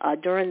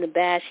 During the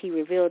bash, he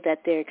revealed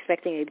that they're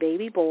expecting a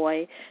baby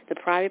boy. The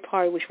private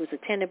party, which was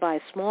attended by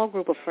a small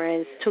group of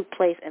friends, took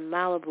place in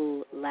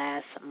Malibu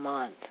last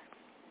month.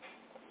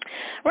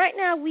 Right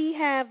now, we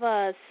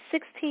have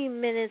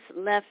 16 minutes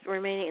left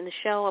remaining in the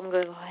show. I'm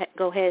going to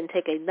go ahead and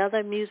take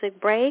another music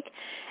break.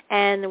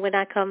 And when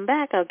I come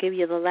back, I'll give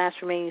you the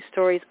last remaining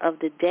stories of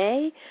the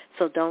day,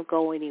 so don't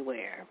go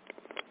anywhere.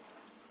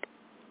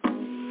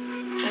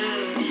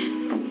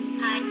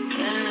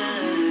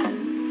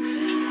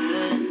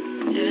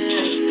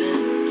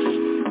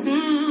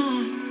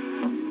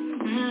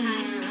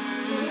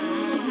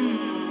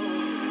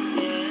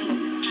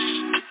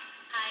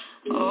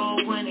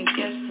 Oh, when it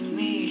gets to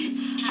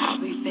me, I'll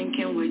be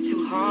thinking way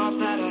too hard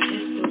about our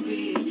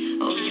history.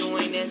 Oh, you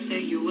ain't answer,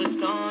 you was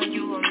gone,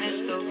 you a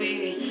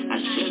mystery. I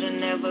should've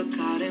never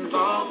got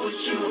involved with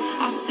you.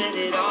 I set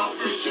it off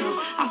with you,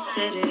 I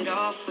set it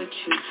off with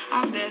you.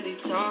 I barely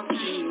talk to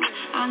you.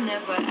 I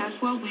never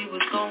asked where we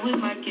was going,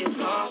 might get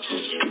lost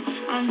with you.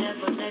 I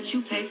never let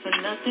you pay for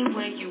nothing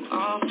when you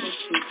off with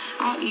you.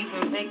 I'll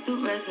even make the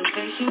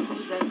reservation,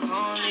 who's that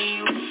calling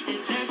you?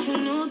 Is that your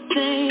new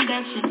thing,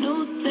 that's your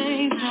new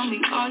thing? Tell me,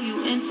 are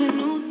you into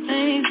new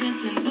things,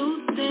 into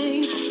new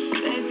things?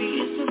 Baby,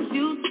 it's a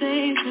few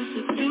things,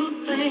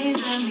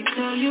 let me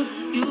tell you,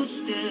 you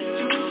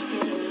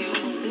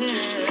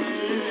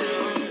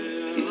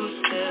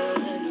still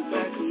in the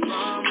back of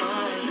my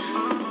mind,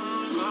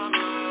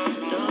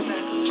 the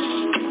back of my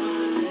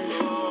mind.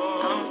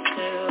 I'm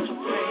still the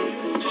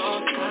greatest of all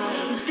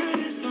time,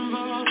 the back of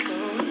my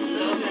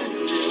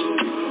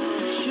mind.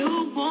 You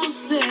won't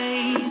say,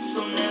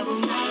 so never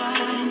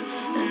mind,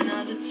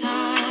 another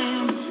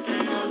time,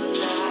 another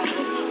lie.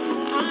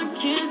 I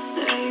can't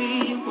say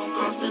you won't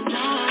cross the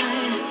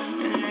line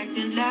and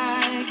acting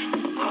like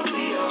I'll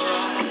be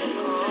alright.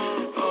 Oh.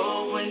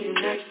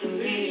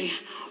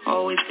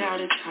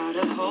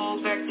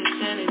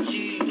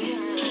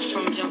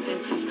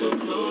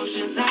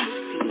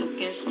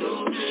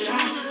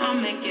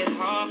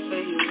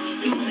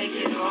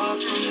 far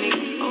from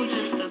me. Oh,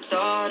 just the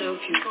thought of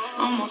you,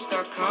 almost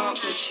got caught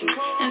with you.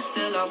 And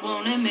still I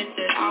won't admit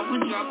that I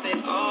would drop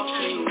it off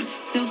for you.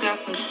 Still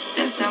got some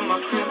that's at my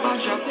crib, I'll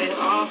drop it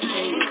off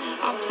for you.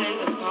 I'll play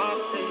the part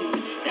for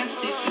you, that's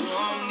if you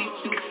want me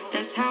to.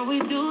 That's how we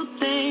do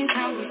things,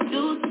 how we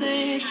do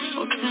things.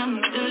 Oh, tell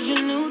me, does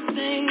your new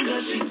thing,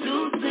 does she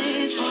do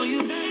things for you?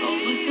 Oh,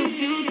 it's a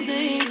few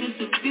things,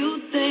 it's a few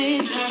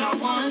things that I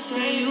wanna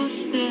say. You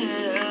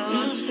still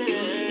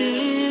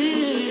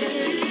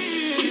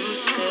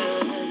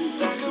in the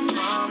back of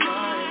my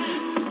mind,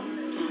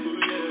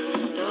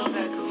 the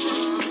back of my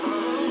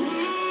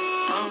mind.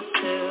 I'm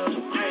still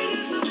the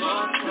greatest of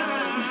all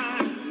time,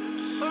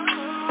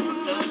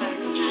 the back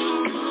of my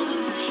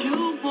mind. You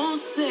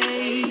won't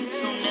say,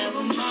 so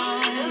never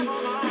mind.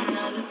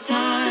 Another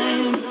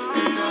time,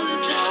 another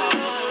night.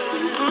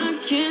 And I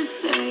can't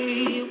say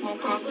it won't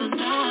cross the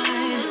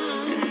line,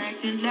 and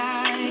acting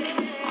like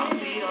I'll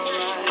be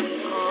alright.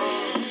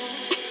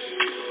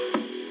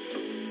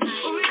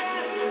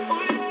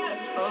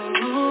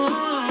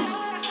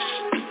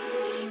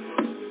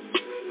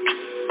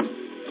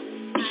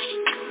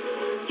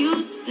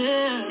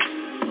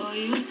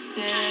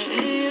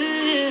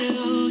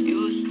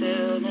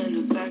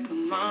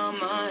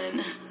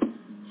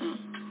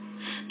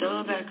 The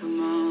back of my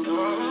mind,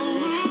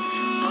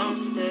 I'm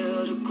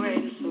still the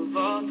greatest of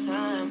all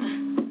time.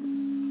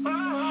 In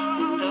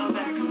the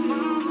back of my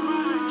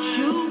mind,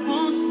 you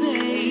won't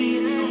say,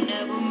 so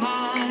never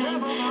mind.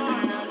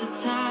 Another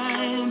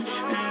time,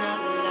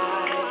 another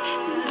life.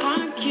 And I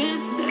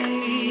can't say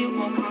it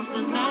won't cross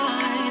the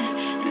line,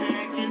 and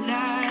acting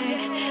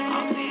like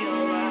I'll be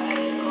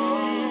alright.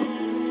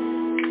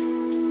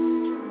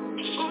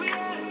 Oh yeah, oh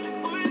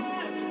yeah, oh yeah.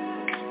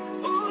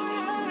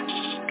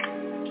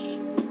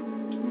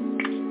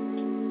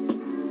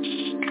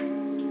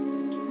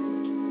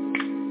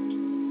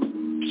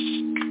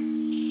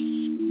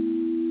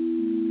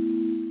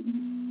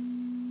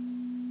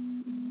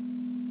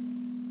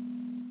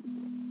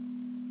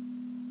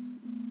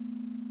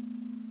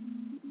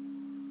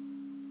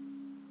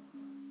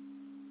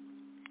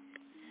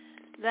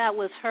 That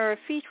was her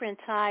featuring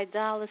Ty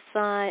Dolla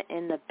 $ign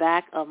in the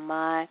back of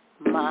my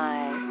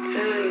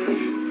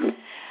mind.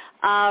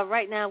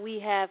 Right now we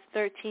have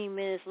 13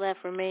 minutes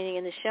left remaining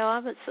in the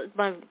show.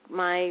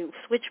 My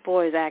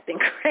switchboard is acting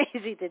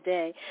crazy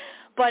today.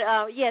 But,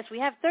 yes, we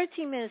have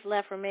 13 minutes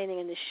left remaining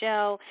in the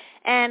show.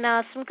 And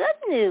some good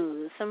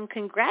news, some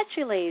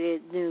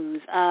congratulated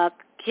news.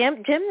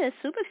 Gymnast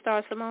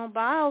superstar Simone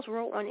Biles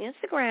wrote on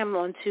Instagram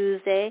on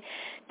Tuesday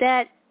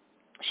that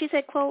she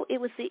said, quote,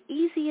 "It was the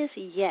easiest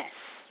yes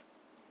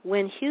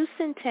when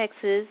Houston,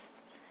 Texas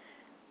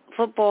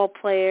football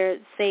player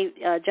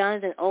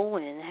Jonathan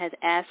Owen has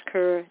asked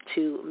her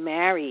to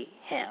marry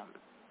him."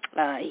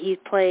 He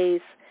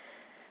plays,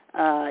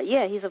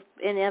 he's an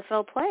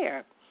NFL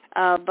player.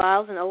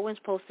 Biles and Owens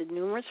posted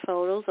numerous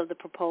photos of the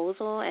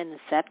proposal and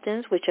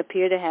acceptance, which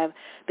appear to have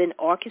been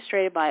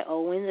orchestrated by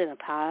Owens in a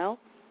pile.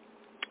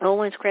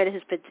 Owens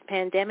credited his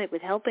pandemic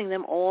with helping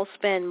them all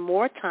spend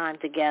more time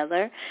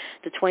together.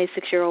 The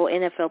 26-year-old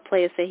NFL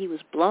player said he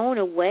was blown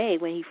away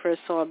when he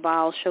first saw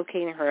Biles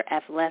showcasing her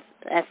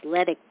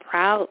athletic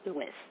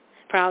prowess.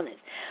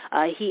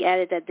 He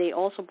added that they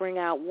also bring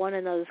out one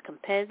another's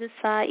competitive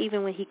side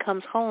even when he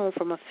comes home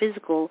from a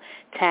physical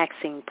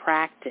taxing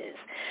practice.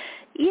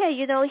 Yeah,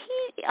 you know,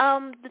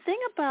 the thing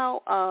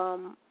about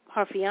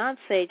her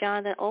fiance,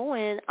 Jonathan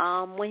Owen,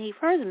 when he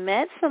first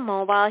met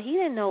Simone Biles, he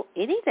didn't know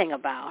anything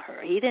about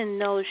her. He didn't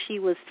know she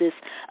was this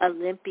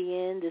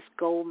Olympian, this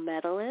gold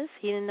medalist.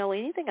 He didn't know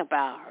anything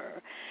about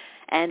her.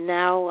 And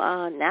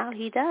now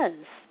he does,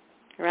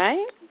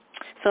 right?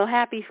 So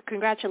happy,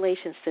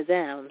 congratulations to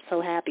them.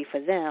 So happy for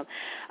them.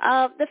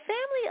 The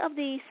family of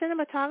the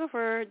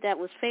cinematographer that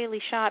was fatally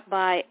shot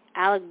by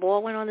Alec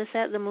Baldwin on the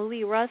set of the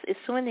movie Rust is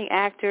suing the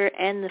actor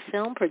and the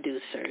film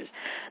producers.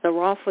 The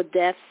wrongful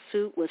death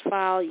suit was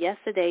filed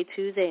yesterday,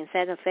 Tuesday, in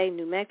Santa Fe,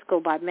 New Mexico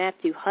by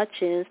Matthew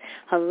Hutchins,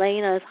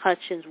 Helena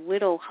Hutchins'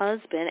 widowed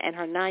husband, and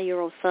her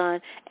 9-year-old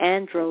son,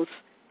 Andros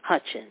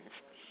Hutchins.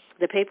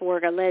 The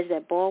paperwork alleged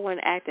that Baldwin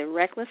acted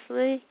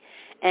recklessly,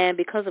 and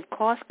because of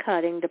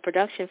cost-cutting, the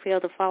production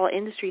failed to follow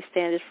industry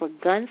standards for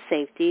gun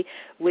safety,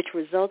 which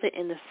resulted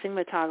in the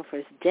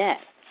cinematographer's death.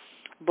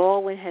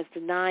 Baldwin has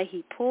denied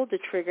he pulled the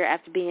trigger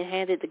after being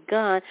handed the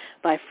gun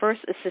by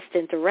first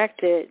assistant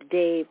director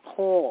Dave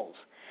Halls.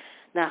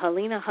 Now,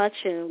 Helena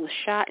Hutchins was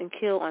shot and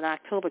killed on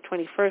October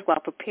 21st while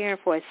preparing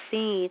for a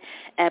scene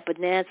at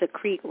Bonanza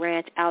Creek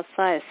Ranch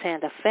outside of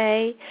Santa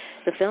Fe.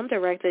 The film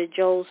director,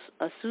 Joe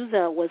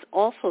Souza, was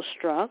also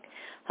struck.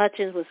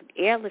 Hutchins was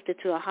airlifted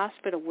to a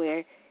hospital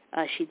where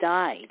she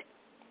died.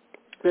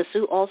 The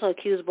suit also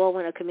accused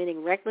Baldwin of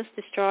committing reckless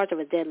discharge of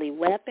a deadly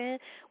weapon,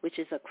 which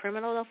is a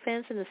criminal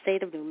offense in the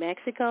state of New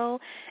Mexico.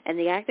 And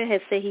the actor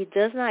has said he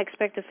does not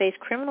expect to face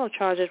criminal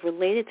charges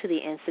related to the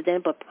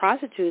incident, but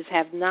prosecutors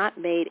have not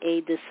made a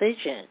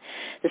decision.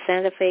 The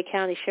Santa Fe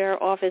County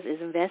Sheriff's Office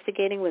is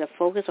investigating with a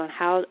focus on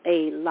how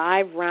a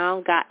live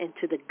round got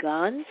into the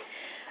gun.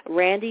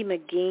 Randy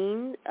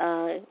McGinn,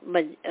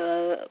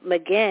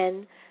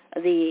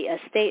 the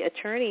state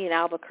attorney in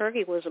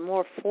Albuquerque, was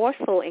more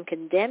forceful in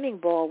condemning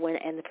Baldwin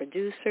and the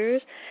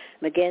producers.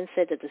 McGinn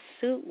said that the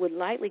suit would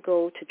likely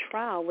go to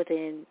trial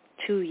within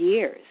 2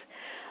 years.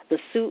 The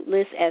suit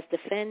lists as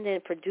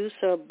defendant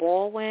producer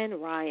Baldwin,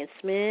 Ryan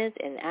Smith,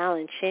 and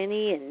Alan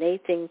Cheney, and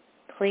Nathan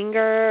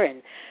Klinger,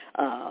 and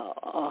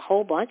a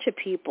whole bunch of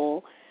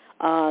people.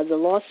 The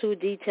lawsuit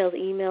details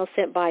emails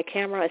sent by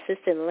camera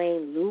assistant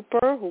Lane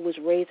Looper, who was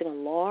raising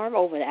alarm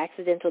over the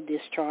accidental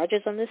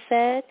discharges on the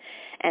set,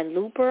 and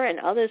Looper and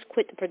others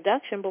quit the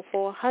production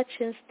before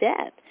Hutchins'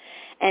 death.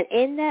 And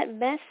in that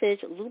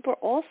message, Looper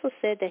also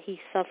said that he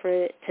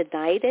suffered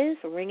tinnitus,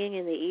 ringing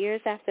in the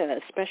ears after a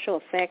special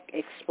effect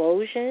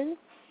explosion.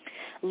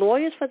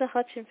 Lawyers for the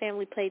Hutchins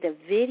family played a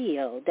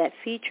video that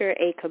featured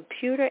a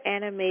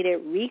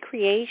computer-animated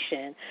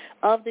recreation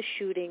of the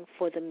shooting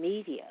for the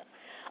media.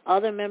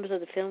 Other members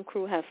of the film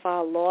crew have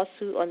filed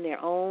lawsuit on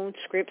their own.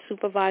 Script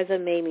supervisor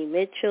Mamie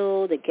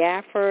Mitchell, the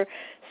gaffer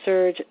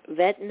Serge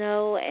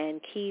Vetno, and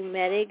key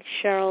medic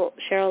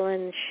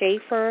Sherilyn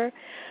Schaefer.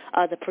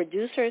 The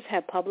producers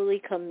have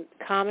publicly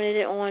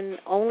commented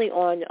only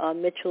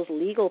on Mitchell's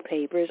legal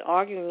papers,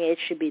 arguing it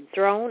should be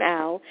thrown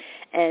out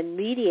and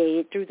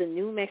mediated through the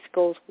New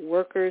Mexico's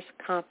workers'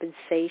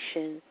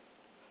 compensation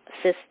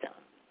system.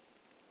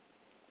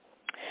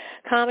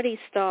 Comedy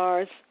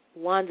stars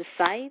Wanda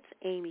Sykes,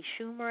 Amy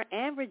Schumer,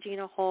 and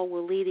Regina Hall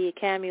will lead the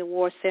Academy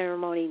Awards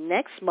ceremony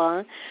next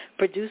month.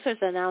 Producers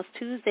announced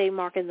Tuesday,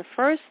 marking the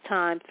first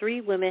time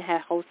 3 women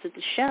have hosted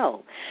the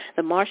show.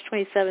 The March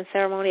 27th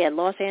ceremony at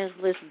Los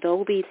Angeles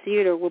Dolby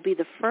Theater will be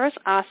the first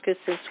Oscars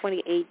since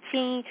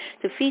 2018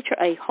 to feature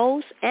a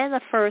host, and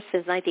the first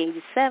since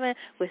 1987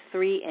 with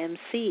 3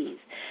 MCs.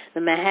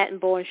 The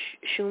Manhattan-born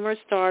Schumer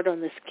starred on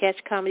the sketch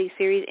comedy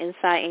series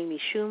Inside Amy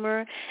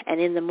Schumer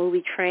and in the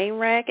movie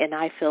Trainwreck and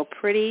I Feel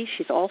Pretty.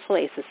 She's also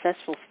a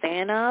successful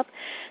stand-up.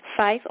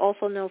 Sykes,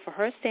 also known for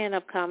her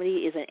stand-up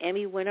comedy, is an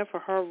Emmy winner for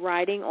her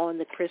writing on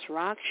The Chris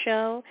Rock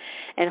Show.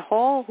 And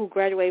Hall, who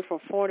graduated from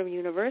Fordham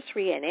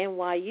University and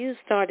NYU,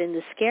 starred in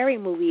the Scary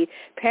Movie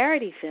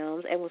parody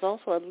films and was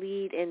also a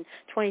lead in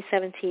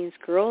 2017's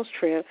Girls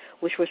Trip,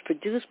 which was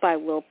produced by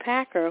Will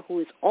Packer, who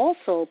is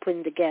also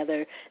putting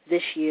together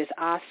this year's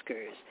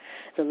Oscars.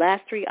 The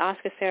last 3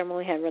 Oscar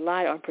ceremonies have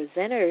relied on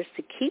presenters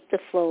to keep the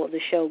flow of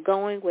the show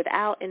going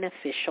without an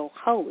official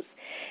host.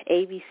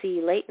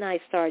 ABC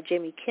late-night star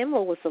Jimmy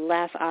Kimmel was the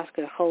last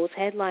Oscar host,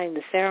 headlining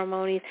the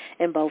ceremonies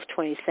in both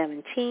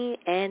 2017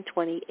 and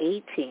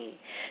 2018.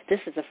 This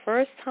is the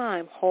first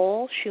time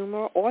Hall,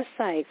 Schumer, or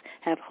Sykes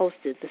have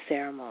hosted the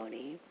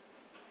ceremony.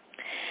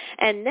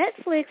 And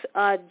Netflix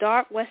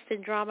dark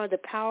Western drama The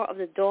Power of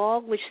the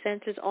Dog, which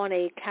centers on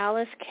a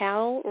callous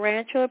cattle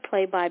rancher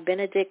played by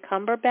Benedict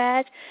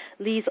Cumberbatch,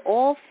 leads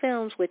all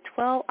films with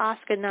 12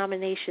 Oscar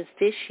nominations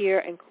this year,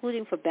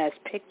 including for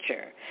Best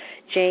Picture.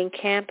 Jane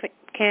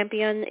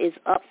Campion is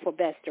up for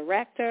Best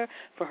Director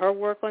for her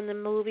work on the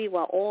movie,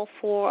 while all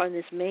 4 on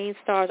this main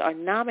stars are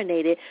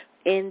nominated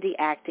in the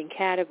acting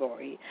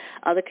category.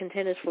 Other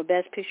contenders for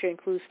Best Picture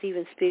include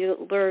Steven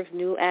Spielberg's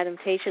new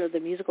adaptation of the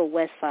musical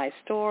West Side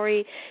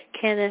Story,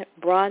 Kenneth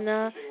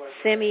Branagh's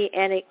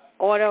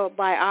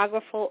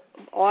autobiographical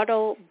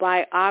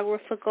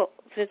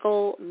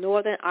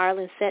Northern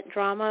Ireland set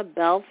drama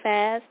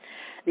Belfast,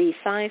 the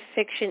science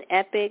fiction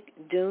epic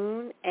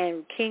Dune,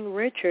 and King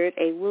Richard,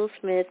 a Will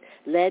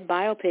Smith-led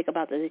biopic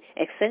about the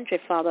eccentric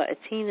father of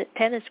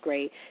tennis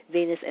great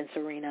Venus and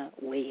Serena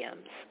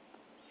Williams.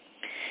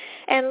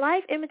 And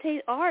life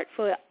imitates art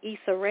for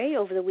Issa Rae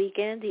over the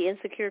weekend. The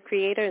Insecure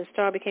creator and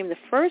star became the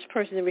first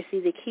person to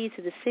receive the key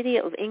to the city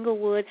of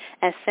Inglewood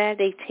at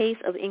Saturday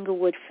Taste of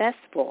Inglewood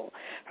Festival.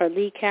 Her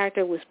lead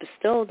character was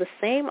bestowed the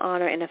same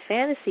honor in a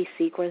fantasy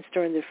sequence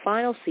during the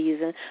final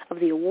season of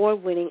the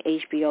award-winning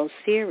HBO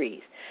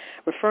series.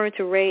 Referring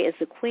to Rae as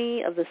the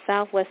queen of the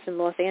southwestern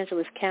Los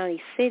Angeles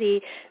County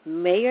city,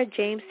 Mayor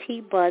James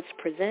T. Butts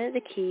presented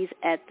the keys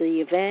at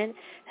the event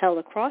held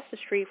across the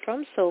street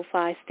from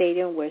SoFi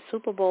Stadium, where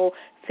Super Bowl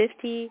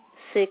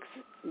 56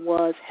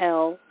 was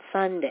held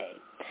Sunday.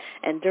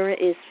 And during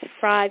its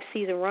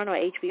 5-season run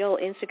on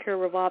HBO, Insecure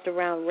revolved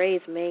around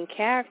Rae's main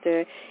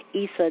character,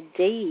 Issa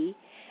Dee,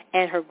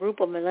 and her group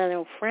of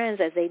millennial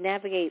friends as they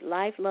navigate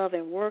life, love,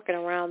 and work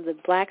around the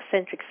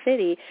black-centric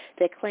city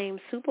that claims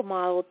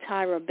supermodel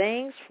Tyra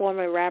Banks,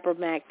 former rapper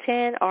Mac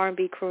 10,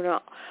 R&B crooner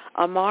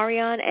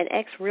Omarion, and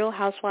ex-Real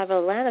Housewife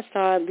of Atlanta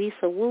star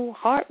Lisa Wu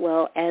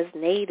Hartwell as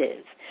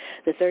natives.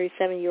 The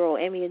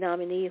 37-year-old Emmy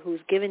nominee, whose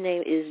given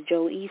name is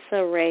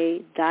Joissa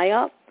Rae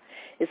Diop,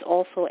 is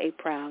also a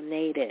proud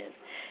native.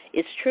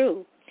 It's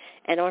true.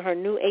 And on her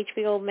new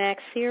HBO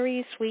Max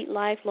series, Sweet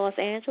Life Los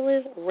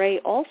Angeles, Rae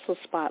also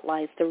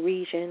spotlights the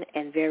region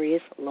and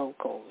various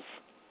locals.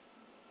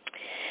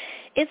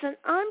 It's an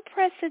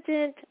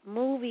unprecedented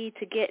movie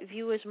to get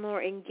viewers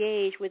more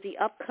engaged with the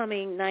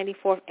upcoming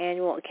 94th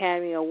Annual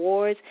Academy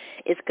Awards.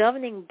 Its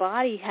governing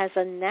body has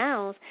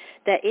announced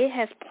that it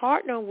has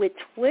partnered with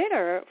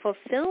Twitter for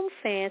film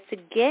fans to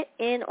get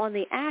in on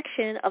the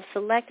action of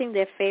selecting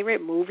their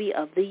favorite movie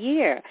of the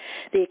year.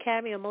 The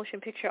Academy of Motion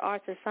Picture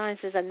Arts and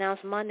Sciences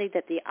announced Monday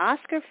that the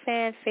Oscar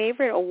Fan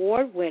Favorite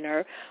Award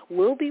winner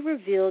will be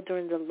revealed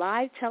during the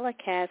live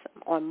telecast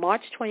on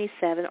March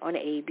 27 on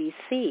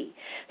ABC.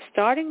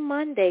 Starting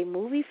Monday,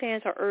 movie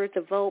fans are urged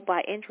to vote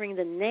by entering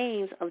the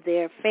names of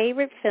their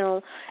favorite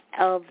film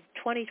of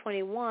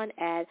 2021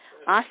 at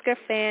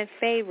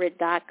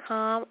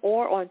OscarFanFavorite.com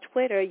or on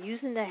Twitter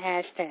using the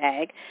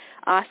hashtag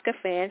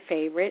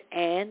OscarFanFavorite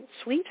and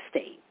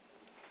sweepstakes.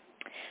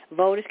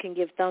 Voters can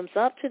give thumbs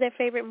up to their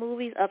favorite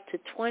movies up to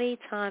 20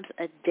 times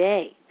a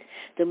day.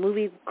 The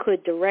movie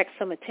could direct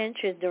some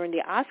attention during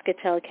the Oscar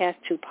telecast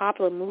to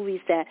popular movies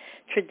that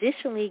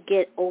traditionally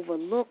get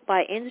overlooked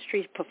by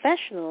industry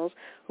professionals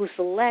who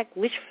select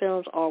which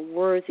films are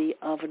worthy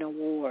of an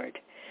award.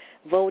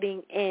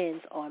 Voting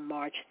ends on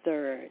March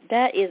 3rd.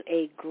 That is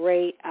a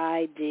great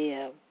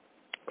idea.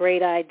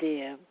 Great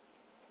idea.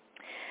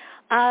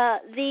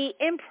 The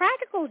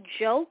Impractical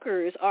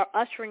Jokers are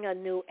ushering a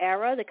new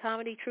era. The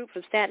comedy troupe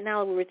from Staten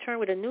Island will return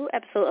with a new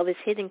episode of its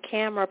hidden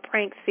camera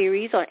prank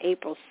series on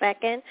April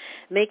 2nd,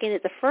 making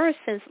it the first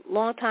since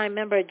longtime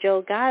member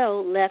Joe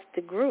Gatto left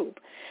the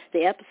group.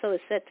 The episode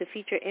is set to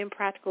feature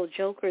Impractical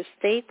Jokers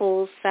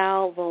staples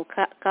Sal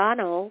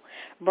Vulcano,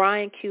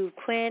 Brian Q.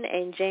 Quinn,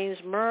 and James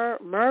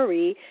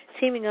Murray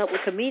teaming up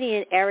with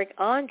comedian Eric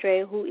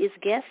Andre, who is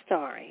guest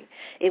starring.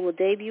 It will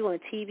debut on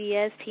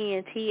TBS,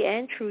 TNT,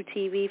 and True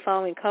TV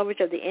following coverage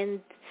of the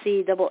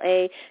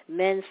NCAA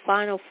Men's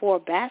Final Four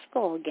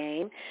basketball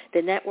game,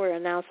 the network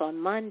announced on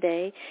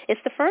Monday. It's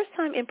the first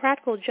time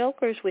Impractical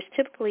Jokers, which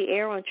typically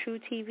air on True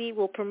TV,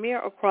 will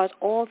premiere across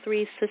all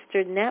three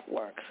sister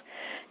networks.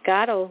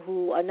 Gatto,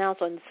 who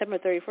announced on December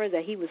 31st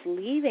that he was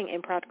leaving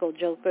Impractical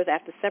Jokers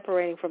after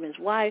separating from his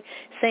wife,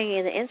 saying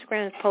in the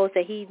Instagram post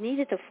that he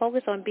needed to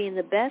focus on being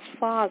the best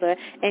father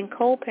and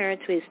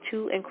co-parent to his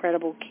two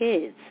incredible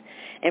kids.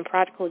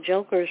 Impractical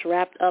Jokers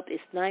wrapped up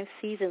its 9th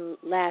season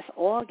last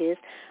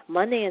August.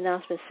 Monday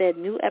announcement said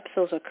new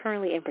episodes are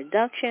currently in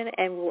production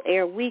and will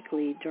air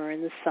weekly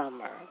during the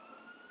summer.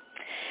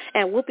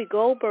 And Whoopi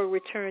Goldberg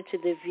returned to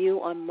The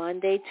View on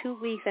Monday, 2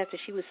 weeks after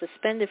she was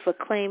suspended for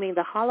claiming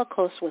the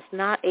Holocaust was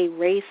not a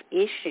race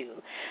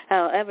issue.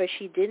 However,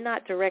 she did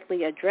not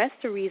directly address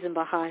the reason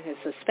behind her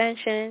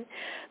suspension.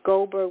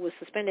 Goldberg was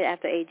suspended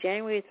after a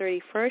January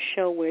 31st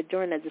show where,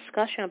 during a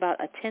discussion about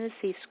a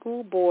Tennessee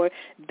school board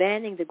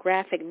banning the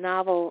graphic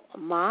novel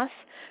Moss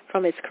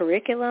from its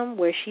curriculum,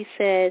 where she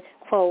said,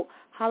 quote,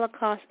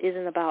 Holocaust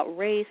isn't about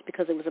race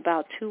because it was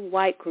about two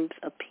white groups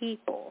of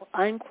people,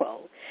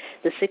 unquote.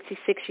 The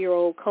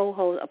 66-year-old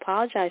co-host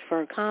apologized for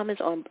her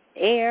comments on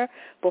air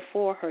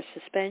before her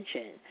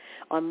suspension.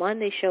 On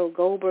Monday's show,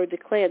 Goldberg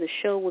declared the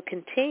show would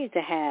continue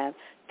to have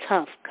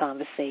tough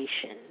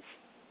conversations.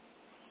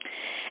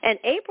 And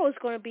April is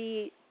going to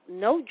be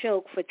no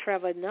joke for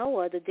Trevor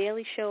Noah. The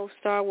Daily Show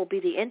star will be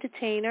the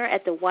entertainer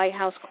at the White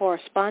House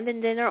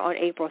Correspondent Dinner on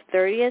April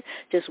 30th,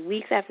 just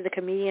weeks after the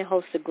comedian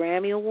hosts the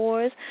Grammy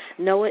Awards.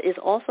 Noah is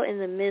also in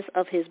the midst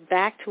of his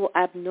Back to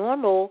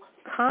Abnormal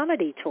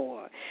comedy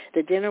tour.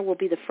 The dinner will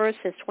be the first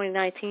since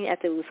 2019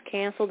 after it was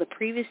canceled the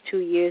previous 2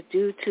 years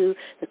due to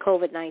the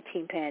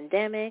COVID-19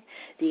 pandemic.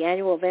 The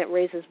annual event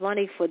raises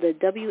money for the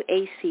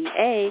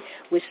WACA,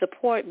 which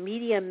support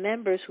media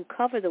members who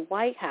cover the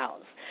White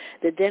House.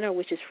 The dinner,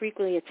 which is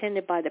frequently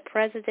attended by the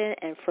President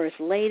and First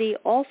Lady,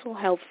 also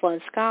helps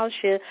fund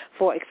scholarship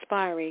for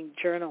aspiring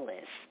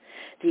journalists.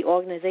 The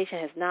organization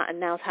has not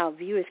announced how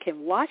viewers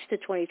can watch the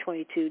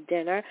 2022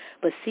 dinner,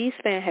 but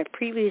C-SPAN had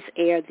previously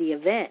aired the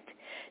event.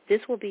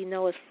 This will be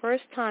Noah's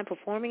first time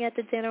performing at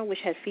the dinner,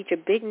 which has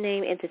featured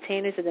big-name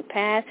entertainers in the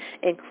past,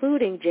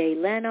 including Jay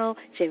Leno,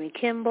 Jimmy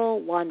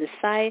Kimmel, Wanda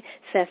Sykes,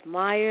 Seth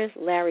Meyers,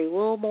 Larry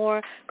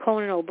Wilmore,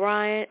 Conan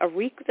O'Brien,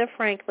 Aretha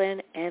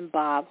Franklin, and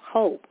Bob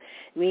Hope.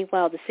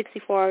 Meanwhile, the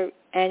 64th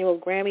annual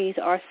Grammys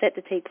are set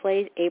to take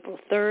place April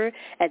 3rd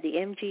at the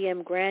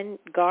MGM Grand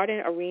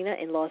Garden Arena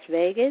in Las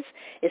Vegas.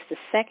 It's the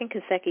second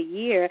consecutive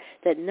year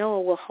that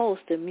Noah will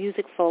host the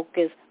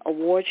music-focused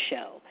award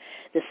show.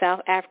 The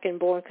South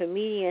African-born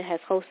comedian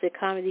has hosted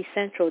Comedy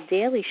Central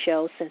Daily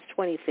Show since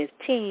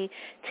 2015,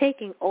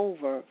 taking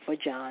over for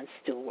Jon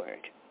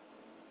Stewart.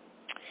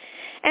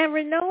 And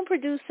renowned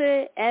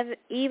producer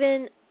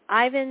Ivan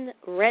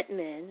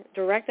Reitman,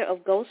 director of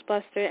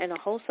Ghostbusters and a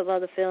host of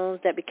other films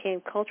that became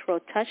cultural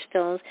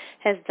touchstones,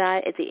 has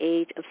died at the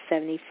age of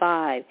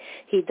 75.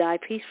 He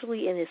died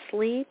peacefully in his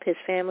sleep, his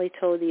family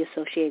told the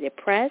Associated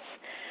Press.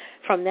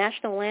 From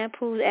National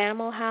Lampoon's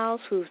Animal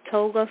House, whose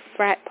toga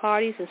frat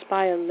parties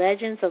inspired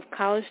legends of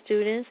college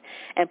students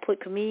and put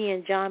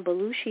comedian John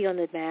Belushi on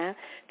the map,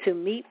 to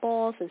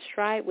Meatballs and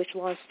Stripe, which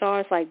launched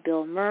stars like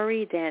Bill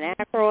Murray, Dan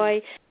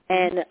Aykroyd,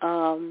 and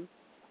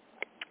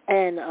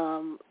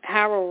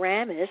Harold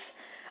Ramis.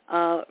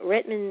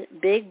 Reitman's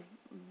big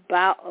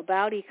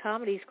Bowdy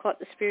comedies caught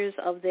the spirits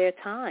of their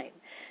time.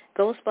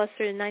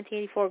 Ghostbusters in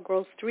 1984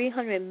 grossed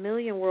 $300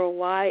 million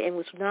worldwide and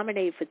was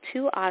nominated for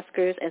 2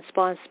 Oscars and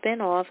spawned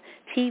spin-off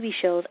TV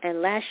shows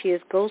and last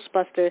year's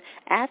Ghostbusters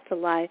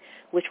Afterlife,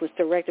 which was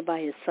directed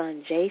by his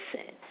son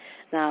Jason.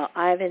 Now,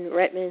 Ivan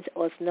Reitman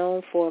was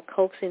known for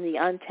coaxing the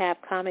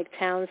untapped comic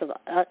talents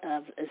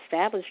of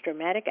established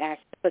dramatic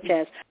actors such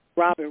as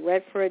Robert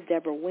Redford,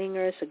 Deborah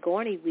Winger,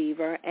 Sigourney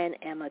Weaver, and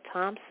Emma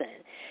Thompson.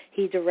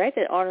 He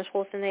directed Arnold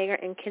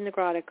Schwarzenegger in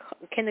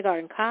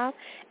Kindergarten Cop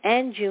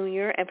and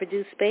Junior and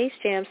produced Space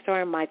Jam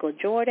starring Michael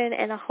Jordan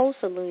and a host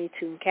of Looney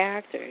Tunes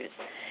characters.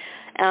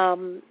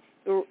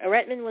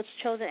 Reitman was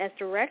chosen as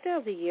Director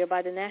of the Year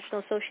by the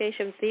National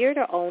Association of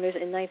Theater Owners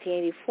in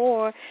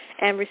 1984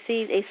 and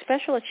received a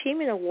Special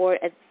Achievement Award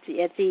at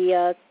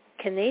the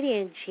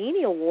Canadian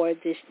Genie Award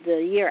the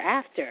year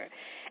after.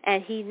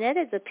 And he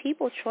netted the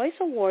People's Choice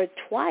Award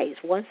twice,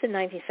 once in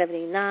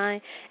 1979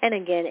 and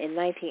again in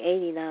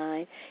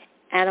 1989,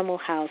 Animal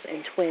House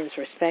and Twins,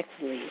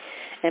 respectively.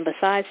 And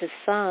besides his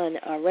son,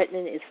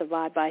 Reitman is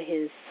survived by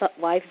his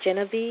wife,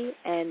 Genevieve,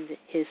 and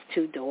his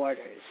 2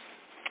 daughters.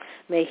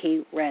 May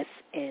he rest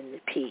in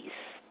peace.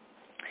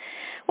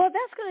 Well,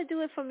 that's going to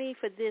do it for me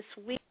for this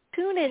week.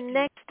 Tune in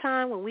next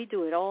time when we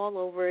do it all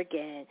over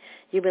again.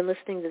 You've been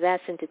listening to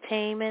That's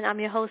Entertainment.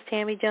 I'm your host,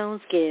 Tammy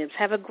Jones-Gibbs.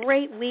 Have a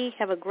great week.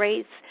 Have a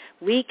great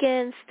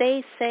weekend.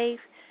 Stay safe.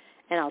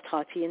 And I'll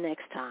talk to you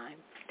next time.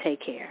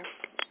 Take care.